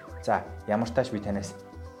шүү. За ямар ч тааш би танаас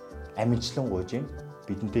амжилтлан гуйж юм.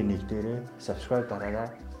 Бидэнтэй нэгдээрээ subscribe дараарай.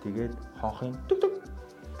 Тэгээд хонхын дүг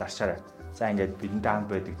дарчаарай. За ингээд бидэнтэй хамт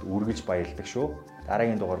байдагт үргэлж баярлалаа шүү.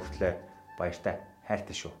 Дараагийн дугаар хүртэл баяртай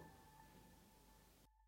хайртай шүү.